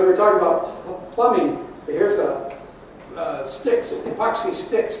time. When we were talking about plumbing, here's sticks, epoxy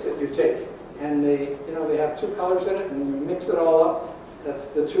sticks that you take. And they have two colors in it, and you mix it all up. That's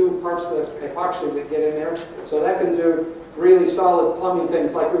the two parts of the epoxy that get in there. So that can do really solid plumbing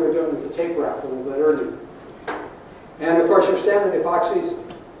things like we were doing with the tape wrap a little bit earlier. And of course your standard epoxies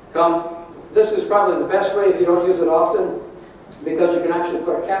come, this is probably the best way if you don't use it often, because you can actually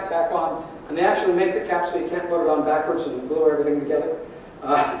put a cap back on, and they actually make the cap so you can't put it on backwards and glue everything together.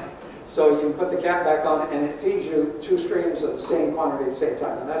 So you put the cap back on and it feeds you two streams of the same quantity at the same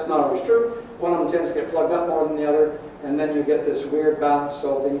time. And that's not always true. One of them tends to get plugged up more than the other, and then you get this weird balance.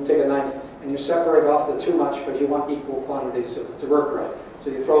 So then you take a knife and you separate off the too much because you want equal quantities to work right.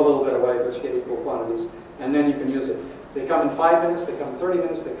 So you throw a little bit away, but you get equal quantities, and then you can use it. They come in 5 minutes, they come in 30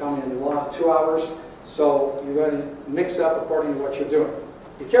 minutes, they come in 2 hours. So you're going to mix up according to what you're doing.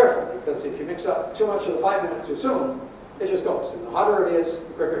 Be careful, because if you mix up too much of the 5 minutes too soon, it just goes. And the hotter it is,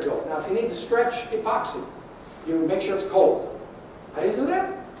 the quicker it goes. Now, if you need to stretch epoxy, you make sure it's cold. How do you do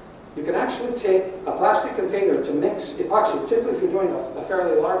that? You can actually take a plastic container to mix epoxy, particularly if you're doing a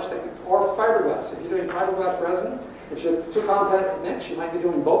fairly large thing, or fiberglass. If you're doing fiberglass resin, which is too compact mix, you might be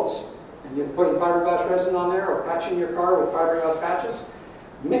doing boats, and you're putting fiberglass resin on there, or patching your car with fiberglass patches.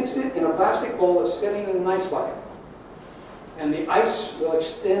 Mix it in a plastic bowl that's sitting in an ice bucket. And the ice will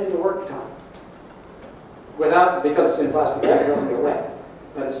extend the work time. Because it's in plastic bag, it doesn't get wet,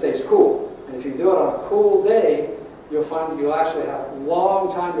 but it stays cool. And if you do it on a cool day, you'll find you'll actually have a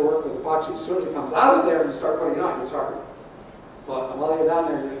long time to work with epoxy. As soon as it comes out of there and you start putting it on, it's harder. But while you're down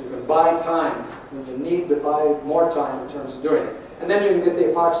there, you can buy time when you need to buy more time in terms of doing it. And then you can get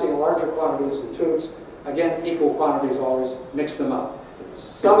the epoxy in larger quantities in tubes. Again, equal quantities always, mix them up.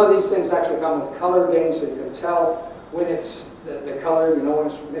 Some of these things actually come with color games, so you can tell when it's the color, you know, when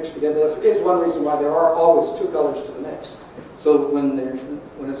it's mixed together. That is one reason why there are always two colors to the mix. So when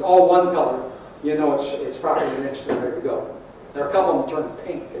it's all one color, you know it's properly mixed and ready to go. There are a couple of them turn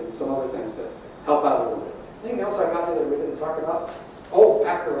pink and some other things that help out a little bit. Anything else I got here that we didn't talk about? Oh,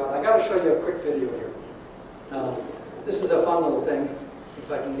 backer rod. I got to show you a quick video here. This is a fun little thing.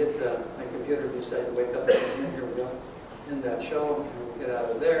 If I can get my computer to decide to wake up in a minute, here we go. End that show, and we'll get out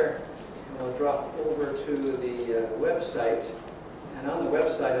of there. And we'll drop over to the website. And on the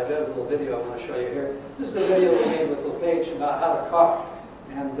website, I've got a little video I want to show you here. This is a video we made with LePage about how to caulk.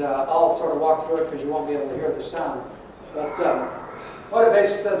 And I'll sort of walk through it because you won't be able to hear the sound. But what it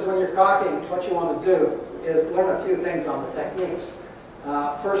basically says, when you're caulking, what you want to do is learn a few things on the techniques.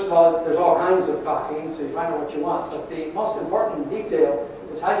 First of all, there's all kinds of caulking, so you find out what you want. But the most important detail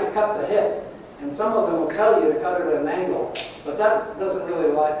is how you cut the head. And some of them will tell you to cut it at an angle, but that doesn't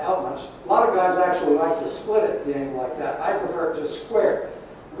really help much. A lot of guys actually like to split it at the angle like that. I prefer it just square.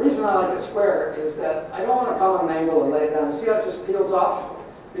 The reason I like it square is that I don't want to come on an angle and lay it down. You see how it just peels off?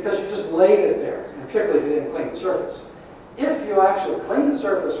 Because you just laid it there, and particularly if you didn't clean the surface. If you actually clean the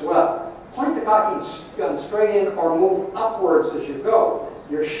surface well, point the caulking gun straight in or move upwards as you go.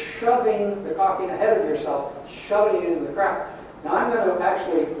 You're shoving the caulking ahead of yourself, shoving it into the crack. Now I'm going to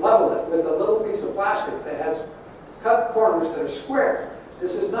actually level it with a little piece of plastic that has cut corners that are square.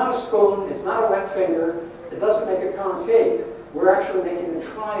 This is not a spoon, it's not a wet finger, it doesn't make a concave. We're actually making a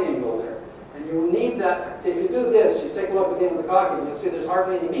triangle there. And you need that. See, if you do this, you take a look at the end of the caulking, you'll see there's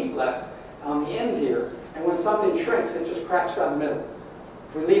hardly any meat left on the end here. And when something shrinks, it just cracks down the middle.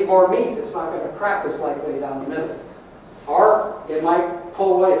 If we leave more meat, it's not going to crack as likely down the middle. Or it might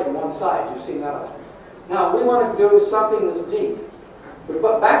pull away from one side. You've seen that often. Now, we want to do something that's deep. We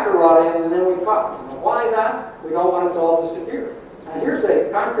put backer rod in and then we caulk. Now, why that? We don't want it to all disappear. Now, here's a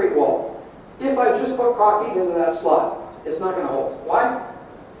concrete wall. If I just put caulking into that slot, it's not going to hold. Why?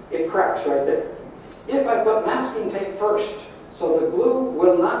 It cracks right there. If I put masking tape first, so the glue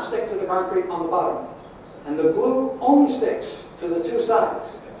will not stick to the concrete on the bottom, and the glue only sticks to the two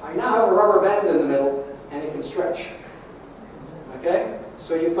sides, I now have a rubber band in the middle, and it can stretch. Okay?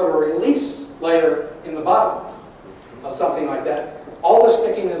 So you put a release layer in the bottom of something like that. All the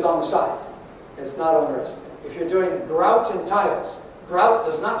sticking is on the side. It's not on the rest. If you're doing grout in tiles, grout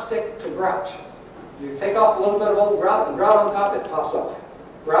does not stick to grout. You take off a little bit of old grout, and grout on top, it pops off.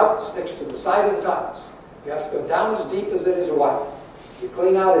 Grout sticks to the side of the tiles. You have to go down as deep as it is wide. You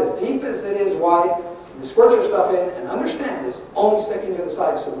clean out as deep as it is wide, you squirt your stuff in, and understand it's only sticking to the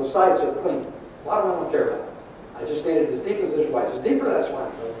sides, so those sides are clean. A lot of them don't care about it. I just made it as deep as it is wide. If it's deeper, that's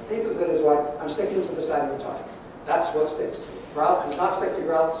fine. But as deep as it is wide, I'm sticking to the side of the tiles. That's what sticks. Grout does not stick to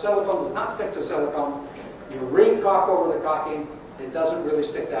grout. Silicone does not stick to silicone. You re-caulk over the caulking. It doesn't really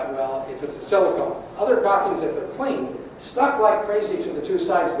stick that well if it's a silicone. Other caulkings, if they're clean, stuck like crazy to the two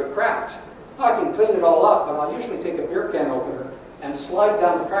sides but cracked. I can clean it all up, but I'll usually take a beer can opener and slide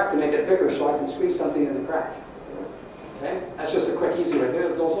down the crack to make it bigger so I can squeeze something in the crack. Okay? That's just a quick, easy way.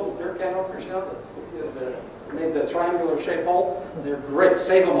 Those little beer can openers, you know, that made the triangular shaped hole, they're great.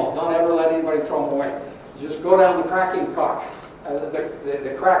 Save them all. Don't ever let anybody throw them away. You just go down the cracking caulk,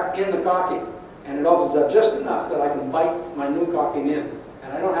 the crack in the caulking, and it opens up just enough that I can bite my new caulking in.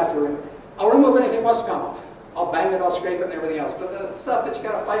 And I don't have to I'll remove anything that must come off. I'll bang it, I'll scrape it, and everything else. But the stuff that you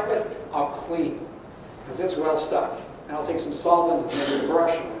got to fight with, I'll clean, because it's well stuck. And I'll take some solvent and maybe a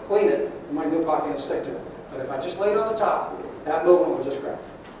brush and I'll clean it, and my new caulking will stick to it. But if I just lay it on the top, that movement will just crack.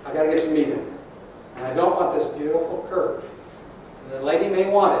 I got to get some meat in. And I don't want this beautiful curve. The lady may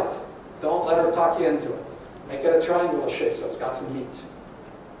want it. Don't let her talk you into it. Make it a triangular shape so it's got some meat.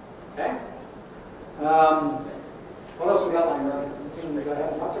 Okay? What else we got lying around? Anything we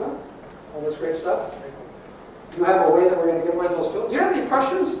haven't talked about? All this great stuff? You have a way that we're going to get rid of those tools? Do you have any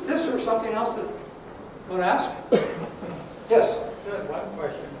questions? This or something else that you want to ask? Yes? Just one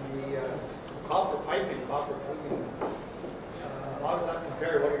question. The copper piping, copper tubing, how does that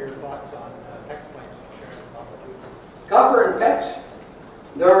compare? What are your thoughts on PEX pipes compared to copper tubing? Copper and PEX.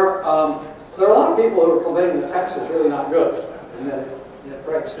 There are a lot of people who are complaining that PEX is really not good and that it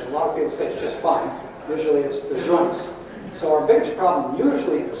breaks. And a lot of people say it's just fine. Usually it's the joints. So our biggest problem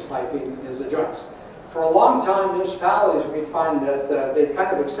usually in this piping is the joints. For a long time, municipalities, we'd find that they've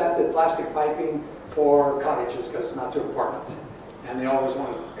kind of accepted plastic piping for cottages because it's not too important. And they always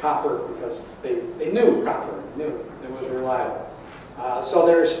wanted copper because they knew copper, knew it was reliable. So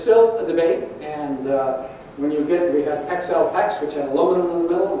there's still a debate, and when you get, we have PEXL PEX, which had aluminum in the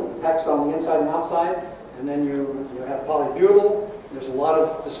middle, and PEX on the inside and outside, and then you have polybutyl. There's a lot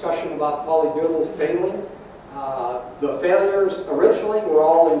of discussion about polybutyl failing. The failures originally were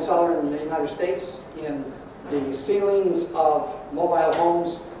all in southern United States in the ceilings of mobile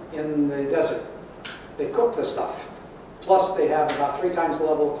homes in the desert. They cooked the stuff. Plus they have about 3 times the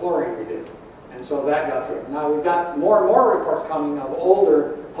level of chlorine we did. And so that got through. Now we've got more and more reports coming of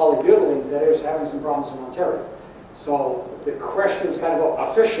older polybutylene that is having some problems in Ontario. So the question's kind of, well,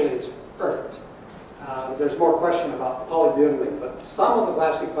 officially it's perfect. There's more question about polybutylene, but some of the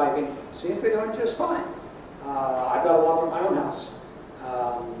plastic piping seems to be doing just fine. I've got a lot from my own house.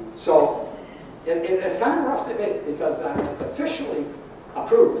 So it's kind of a rough debate because it's officially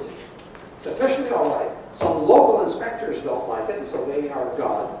approved. It's officially all right. Some local inspectors don't like it, and so they are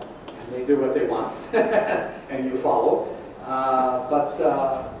God, and they do what they want, and you follow. But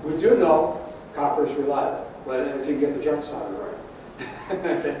we do know copper is reliable, if you get the joint solder right.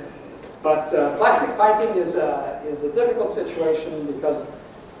 Okay. But plastic piping is a difficult situation because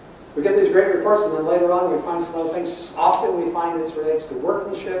we get these great reports, and then later on we find some other things. Often we find this relates to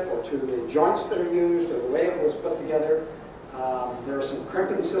workmanship or to the joints that are used or the way it was put together. There are some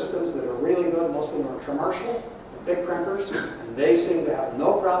crimping systems that are really good. Most of them are commercial, big crimpers, and they seem to have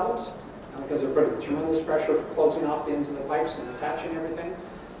no problems because they're putting tremendous pressure for closing off the ends of the pipes and attaching everything.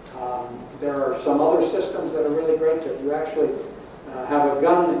 There are some other systems that are really great that you actually have a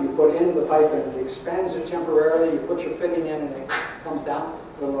gun that you put into the pipe and it expands it temporarily. You put your fitting in and it comes down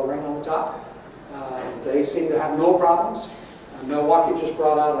with a little ring on the top. They seem to have no problems. Milwaukee just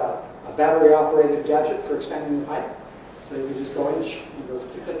brought out a battery-operated gadget for expanding the pipe. So you can just go in, it goes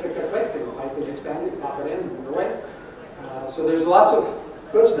click, click, click, click, click, and the pipe is expanded, pop it in, and you're away. So there's lots of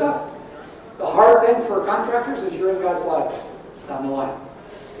good stuff. The hard thing for contractors is you're in God's life down the line.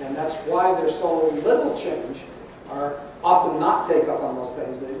 And that's why there's so little change, or often not take up on those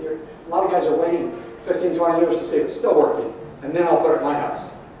things. A lot of guys are waiting 15, 20 years to see if it's still working, and then I'll put it in my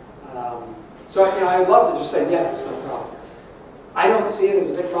house. So I'd love to just say, yeah, it's no problem. I don't see it as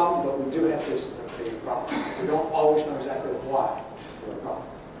a big problem, but we do have cases of a big problem. We don't always know exactly why we have a problem.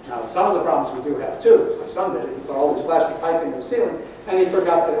 Now, some of the problems we do have too. My son did it. He put all this plastic piping in the ceiling, and he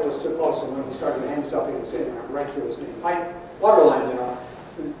forgot that it was too close, and when he started to hang something in the ceiling, it went right through his main pipe, water line, you know.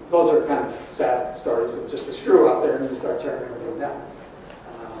 Those are kind of sad stories of just a screw up there, and you start tearing everything down.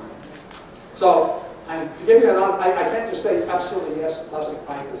 So, to give you an honest, I can't just say absolutely yes, plastic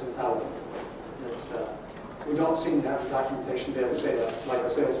pipe is infallible. We don't seem to have the documentation to be able to say that like a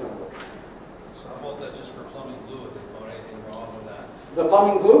salesman would. So how about that just for plumbing glue? Have they found anything wrong with that? The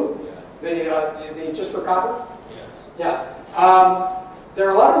plumbing glue? Yeah. The just for copper? Yes. Yeah. There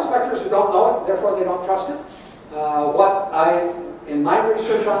are a lot of inspectors who don't know it, therefore they don't trust it. In my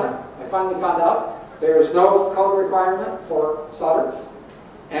research on it, I finally found out there is no code requirement for solder,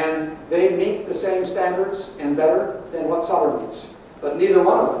 and they meet the same standards and better than what solder meets. But neither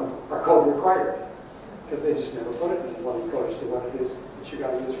one of them are code required, because they just never put it in one code as to what it is that you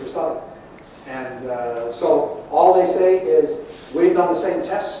got to use for solder. And so all they say is, we've done the same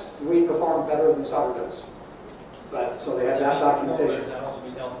tests, we perform better than solder does. But so they have that documentation. That also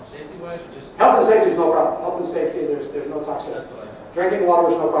mean, health and safety wise, or just? Health and safety is no problem. Health and safety, there's no toxicity. That's what I thought. Drinking water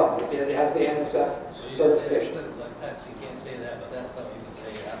is no problem. It has the NSF So you certification. said, like pets, you can't say that, but that stuff you can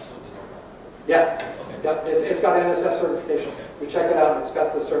say absolutely no problem. Yeah, Okay. yep. It's got NSF certification. Okay. We check it out. It's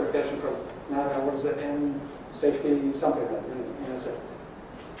got the certification from what is it? N safety something like that. NSF.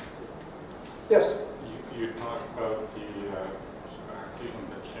 Yes. You talked about the cleaning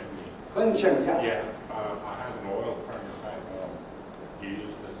the chimney. Clean the chimney. Yeah. Yeah, I have an oil furnace at home. Do you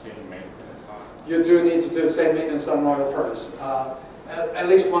use the same maintenance on it? You do need to do the same maintenance on an oil furnace. At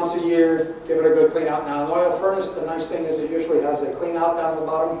least once a year, give it a good clean out. Now, an oil furnace, the nice thing is it usually has a clean out down the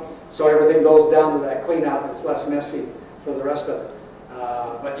bottom, so everything goes down to that clean out and it's less messy for the rest of it.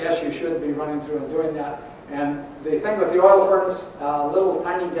 But yes, you should be running through and doing that. And the thing with the oil furnace, little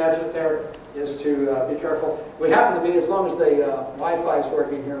tiny gadget there is to be careful. We happen to be, as long as the Wi-Fi is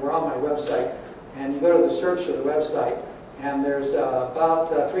working here, we're on my website, and you go to the search of the website, and there's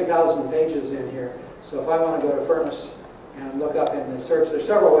about 3,000 pages in here. So if I want to go to furnace and look up in the search, there's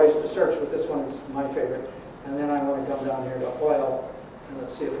several ways to search, but this one's my favorite. And then I want to come down here to oil, and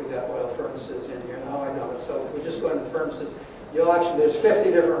let's see if we got oil furnaces in here. No, I got it. So if we just go into furnaces, you'll actually, there's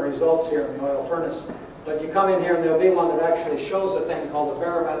 50 different results here in the oil furnace. But you come in here and there'll be one that actually shows a thing called a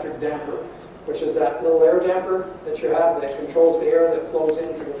barometric damper, which is that little air damper that you have that controls the air that flows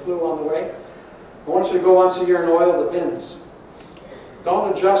into the flue on the way. I want you to go once a year and oil the pins.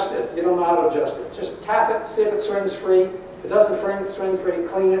 Don't adjust it. You don't know how to adjust it. Just tap it, see if it swings free. If it doesn't swing free,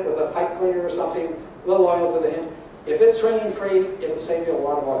 clean it with a pipe cleaner or something, a little oil to the end. If it's swinging free, it'll save you a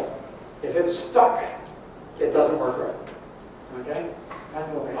lot of oil. If it's stuck, it doesn't work right. Okay?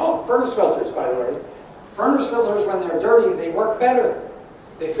 Oh, furnace filters, by the way. Furnace filters, when they're dirty, they work better.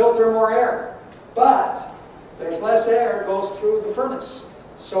 They filter more air. But there's less air goes through the furnace.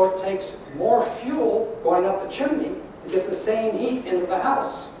 So it takes more fuel going up the chimney to get the same heat into the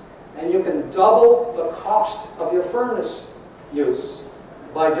house. And you can double the cost of your furnace use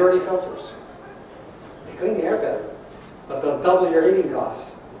by dirty filters. They clean the air better, but they'll double your heating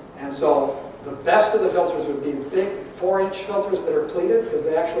costs. And so the best of the filters would be big 4-inch filters that are pleated, because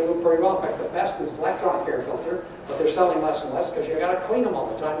they actually look pretty well. In fact, the best is electronic air filter, but they're selling less and less because you got to clean them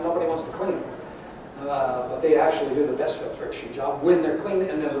all the time. Nobody wants to clean them. But they actually do the best filtration job when they're clean,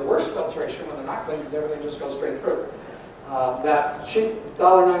 and they're the worst filtration when they're not clean because everything just goes straight through. That cheap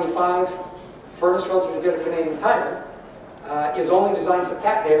 $1.95 furnace filter you get at Canadian Tire is only designed for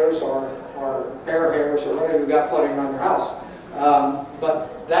cat hairs or bear hairs or whatever you've got floating around your house. But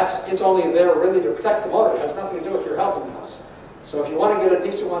it's only there really to protect the motor. It has nothing to do with your health in the house. So if you want to get a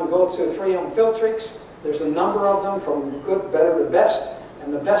decent one, go to 3M Filtrix. There's a number of them from good, better to best.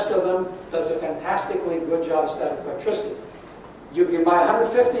 And the best of them does a fantastically good job of static electricity. You can buy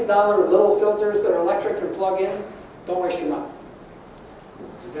 $150 little filters that are electric and plug in. Don't waste your money.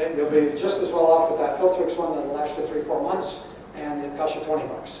 Okay? You'll be just as well off with that Filtrix one that'll last you 3-4 months, and it costs you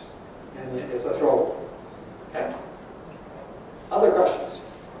 $20. And it's a throwaway. Okay? Other questions?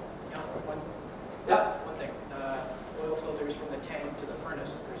 Yeah, Yeah? one thing. Oil filters from the tank to the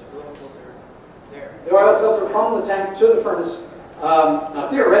furnace. There's a oil filter there. The oil filter from the tank to the furnace. Now,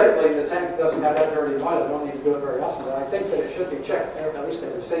 theoretically, the tank doesn't have that dirty oil. You don't need to do it very often, but I think that it should be checked at least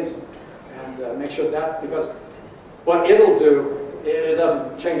every season. And make sure that, because what it'll do, it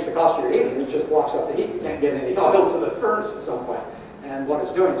doesn't change the cost of your heating. It just blocks up the heat. You can't get any oil to the furnace at some point. And what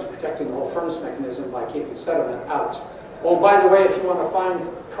it's doing is protecting the whole furnace mechanism by keeping sediment out. Oh, by the way, if you want to find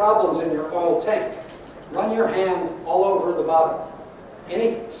problems in your oil tank, run your hand all over the bottom.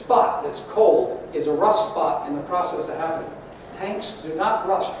 Any spot that's cold is a rust spot in the process of happening. Tanks do not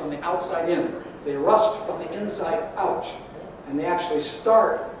rust from the outside in. They rust from the inside out. And they actually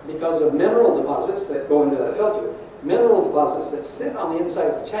start because of mineral deposits that go into that filter. Mineral deposits that sit on the inside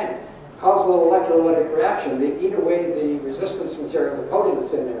of the tank cause a little electrolytic reaction. They eat away the resistance material, the coating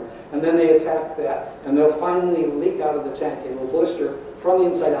that's in there, and then they attack that, and they'll finally leak out of the tank. It will blister from the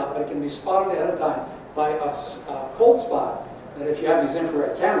inside out, but it can be spotted ahead of time by a cold spot. That if you have these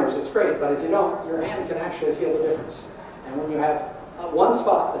infrared cameras, it's great, but if you don't, your hand can actually feel the difference. And when you have one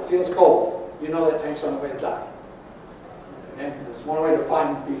spot that feels cold, you know that tank's on the way to die. Okay? There's one way to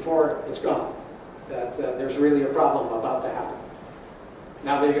find before it's gone that there's really a problem about to happen.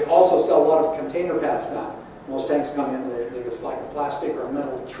 Now, they also sell a lot of container pads now. Most tanks come in, they're just like a plastic or a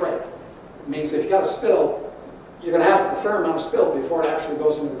metal tray. It means if you got a spill, you're going to have a fair amount of spill before it actually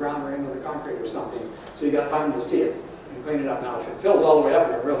goes into the ground or into the concrete or something. So you got time to see it and clean it up. Now, if it fills all the way up,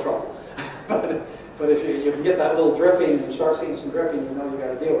 you're in real trouble. But if you can get that little dripping and start seeing some dripping, you know you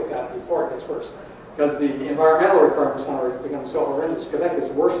got to deal with that before it gets worse. Because the environmental requirements now are becoming so horrendous, because that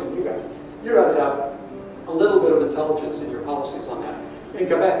gets worse than you guys. You guys have a little bit of intelligence in your policies on that. In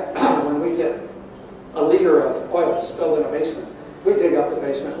Quebec, when we get a liter of oil spilled in a basement, we dig up the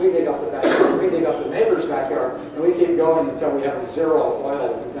basement, we dig up the backyard, we dig up the neighbor's backyard, and we keep going until we have a zero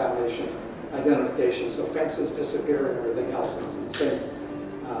oil contamination identification. So fences disappear and everything else. It's insane.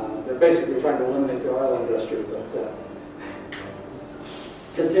 They're basically trying to eliminate the oil industry, but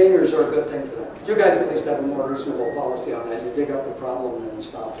containers are a good thing for that. You guys at least have a more reasonable policy on that. You dig up the problem and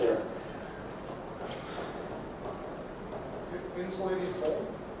stop there. Insulating foam?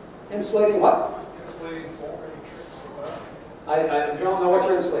 Insulating what? Insulating foam, any tricks with that? I don't know what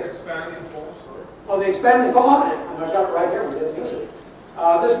you're insulating. Expanding foam, sorry. Oh, the expanding foam on it. I've got it right here. We didn't use it.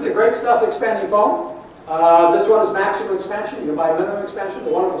 This is the great stuff, expanding foam. This one is maximum expansion. You can buy minimum expansion.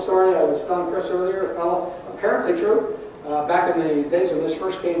 The wonderful story I was telling Chris earlier, a fellow, apparently true. Back in the days when this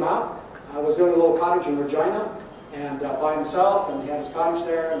first came out, I was doing a little cottage in Regina, and by himself, and he had his cottage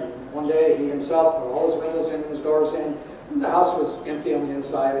there, and one day he himself put all his windows in, his doors in. The house was empty on the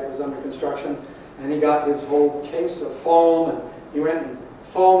inside, it was under construction, and he got his whole case of foam, and he went and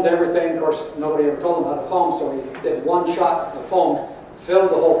foamed everything. Of course, nobody ever told him how to foam, so he did one shot of foam, filled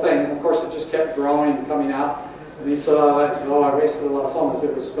the whole thing, and of course it just kept growing and coming out. And he said, oh, I wasted a lot of foam as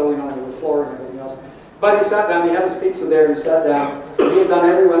it was spilling onto the floor and everything else. But he sat down, he had his pizza there, and he sat down. He had done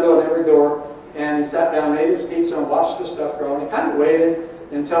every window and every door, and he sat down, ate his pizza, and watched the stuff grow. And he kind of waited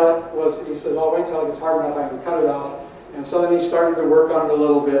until it was, he says, I'll wait till it gets hard enough I can cut it off. And so then he started to work on it a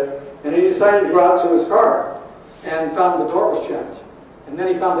little bit, and he decided to go out to his car and found the door was jammed. And then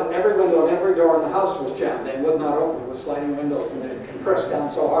he found that every window and every door in the house was jammed. They would not open. It was sliding windows, and they compressed down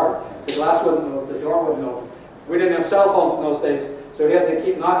so hard. The glass wouldn't move, the door wouldn't open. We didn't have cell phones in those days, so he had to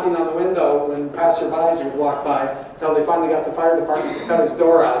keep knocking on the window when passerbys would walk by until they finally got the fire department to cut his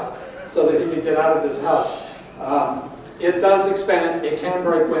door out so that he could get out of this house. It does expand, it can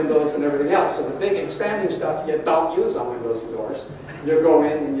break windows and everything else. So the big expanding stuff you don't use on windows and doors. You go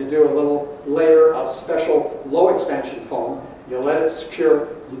in and you do a little layer of special low expansion foam. You let it secure,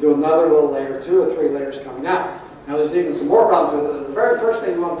 you do another little layer, 2 or 3 layers coming out. Now there's even some more problems with it. The very first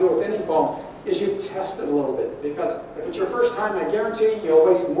thing you want to do with any foam is you test it a little bit. Because if it's your first time, I guarantee you'll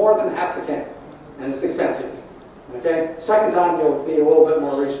waste more than half the can. And it's expensive. Okay? Second time you'll be a little bit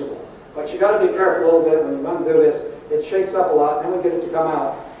more reasonable. But you got to be careful a little bit when you want to do this. It shakes up a lot, and then we get it to come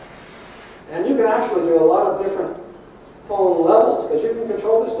out. And you can actually do a lot of different foam levels, because you can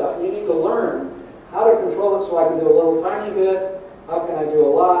control this stuff. You need to learn how to control it, so I can do a little tiny bit, how can I do a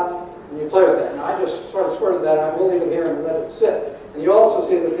lot, and you play with that. Now I just sort of squirted that out. We'll leave it here and let it sit. And you also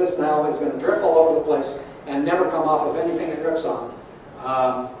see that this now is going to drip all over the place and never come off of anything it drips on.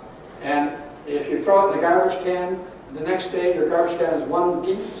 And if you throw it in the garbage can, the next day your garbage can is one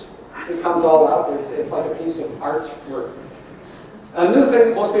piece. It comes all out. It's like a piece of artwork. A new thing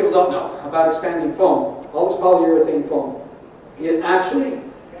that most people don't know about expanding foam, all this polyurethane foam, it actually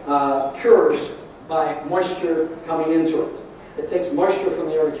cures by moisture coming into it. It takes moisture from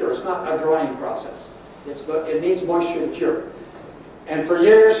the air to cure. It's not a drying process. It needs moisture to cure. And for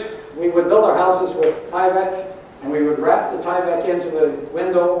years, we would build our houses with Tyvek, and we would wrap the Tyvek into the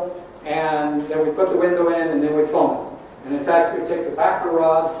window, and then we'd put the window in, and then we'd foam it. And in fact, we'd take the backer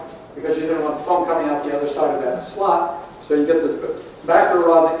rod, because you didn't want the foam coming out the other side of that slot, so you get this backer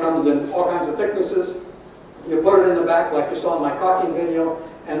rod that comes in all kinds of thicknesses. You put it in the back like you saw in my caulking video,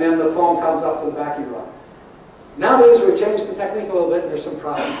 and then the foam comes up to the backing rod. Nowadays, we've changed the technique a little bit, and there's some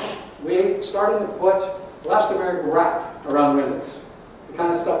problems. We started to put elastomeric wrap around windows, the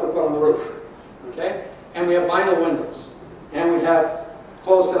kind of stuff we put on the roof, okay? And we have vinyl windows, and we have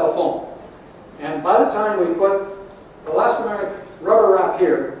closed cell foam. And by the time we put elastomeric rubber wrap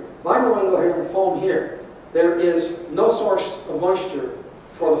here, vinyl window here, and foam here, there is no source of moisture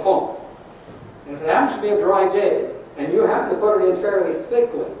for the foam. And if it happens to be a dry day, and you happen to put it in fairly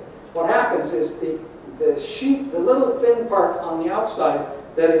thickly, what happens is the sheet, the little thin part on the outside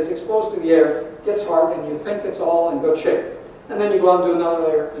that is exposed to the air, gets hard, and you think it's all in good shape. And then you go on and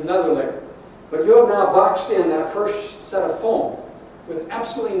do another layer. But you have now boxed in that first set of foam with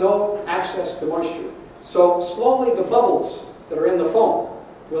absolutely no access to moisture. So slowly the bubbles that are in the foam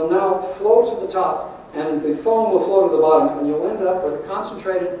will now flow to the top, and the foam will flow to the bottom, and you'll end up with a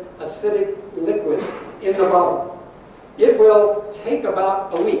concentrated acidic liquid in the bottom. It will take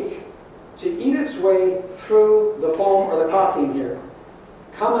about a week to eat its way through the foam or the caulking here,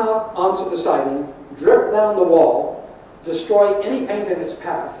 come out onto the siding, drip down the wall, destroy any paint in its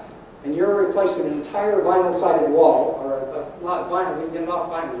path, and you're replacing an entire vinyl-sided wall, or not vinyl, you can get it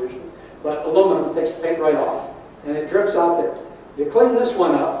off vinyl usually, but aluminum takes the paint right off, and it drips out there. You clean this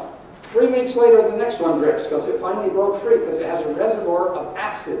one up, 3 weeks later the next one drips, because it finally broke free, because it has a reservoir of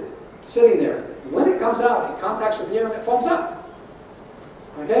acid sitting there. When it comes out, it contacts with the air and it foams up.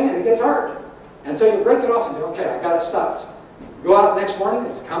 Okay, and it gets hard. And so you break it off and say, okay, I got it stopped. Go out next morning,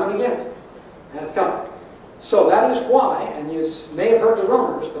 it's coming again. And it's coming. So that is why, and you may have heard the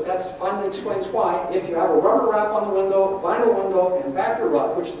rumors, but that finally explains why, if you have a rubber wrap on the window, vinyl window, and backer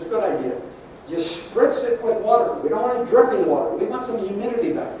rug, which is a good idea, you spritz it with water. We don't want it dripping water. We want some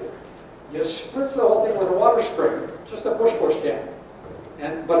humidity back there. You spritz the whole thing with a water spray, just a push can.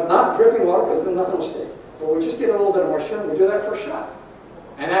 But not dripping water, because then nothing will stick. But we just get a little bit of moisture, and we do that for a shot.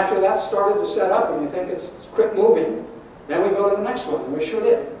 And after that's started to set up, and you think it's quick moving, then we go to the next one, and we shoot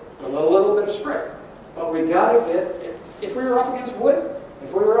it with a little bit of spray. But we got to get, if we were up against wood,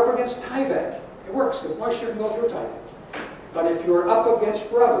 if we were up against Tyvek, it works, because moisture can go through Tyvek. But if you're up against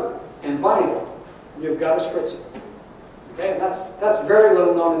rubber and vinyl, you've got to spritz it. Okay, and that's very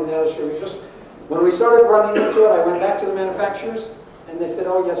little known in the industry. When we started running into it, I went back to the manufacturers, and they said,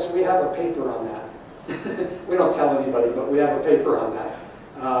 oh yes, we have a paper on that. We don't tell anybody, but we have a paper on that.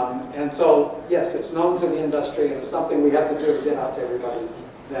 And so, yes, it's known to the industry, and it's something we have to do to get out to everybody.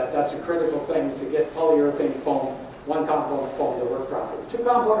 That's a critical thing to get polyurethane foam, one component foam to work properly. Two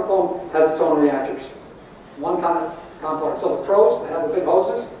component foam has its own reactors. One component. So the pros that have the big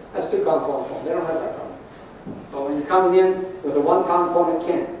hoses, that's two component foam. They don't have that problem. But when you're coming in with a one component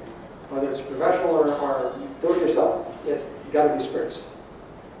can, whether it's professional or do it yourself, it's got to be spritzed.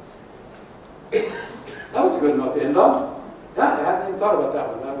 That was a good note to end on. Yeah, I hadn't even thought about that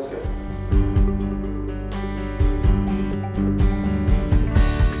one. That was good.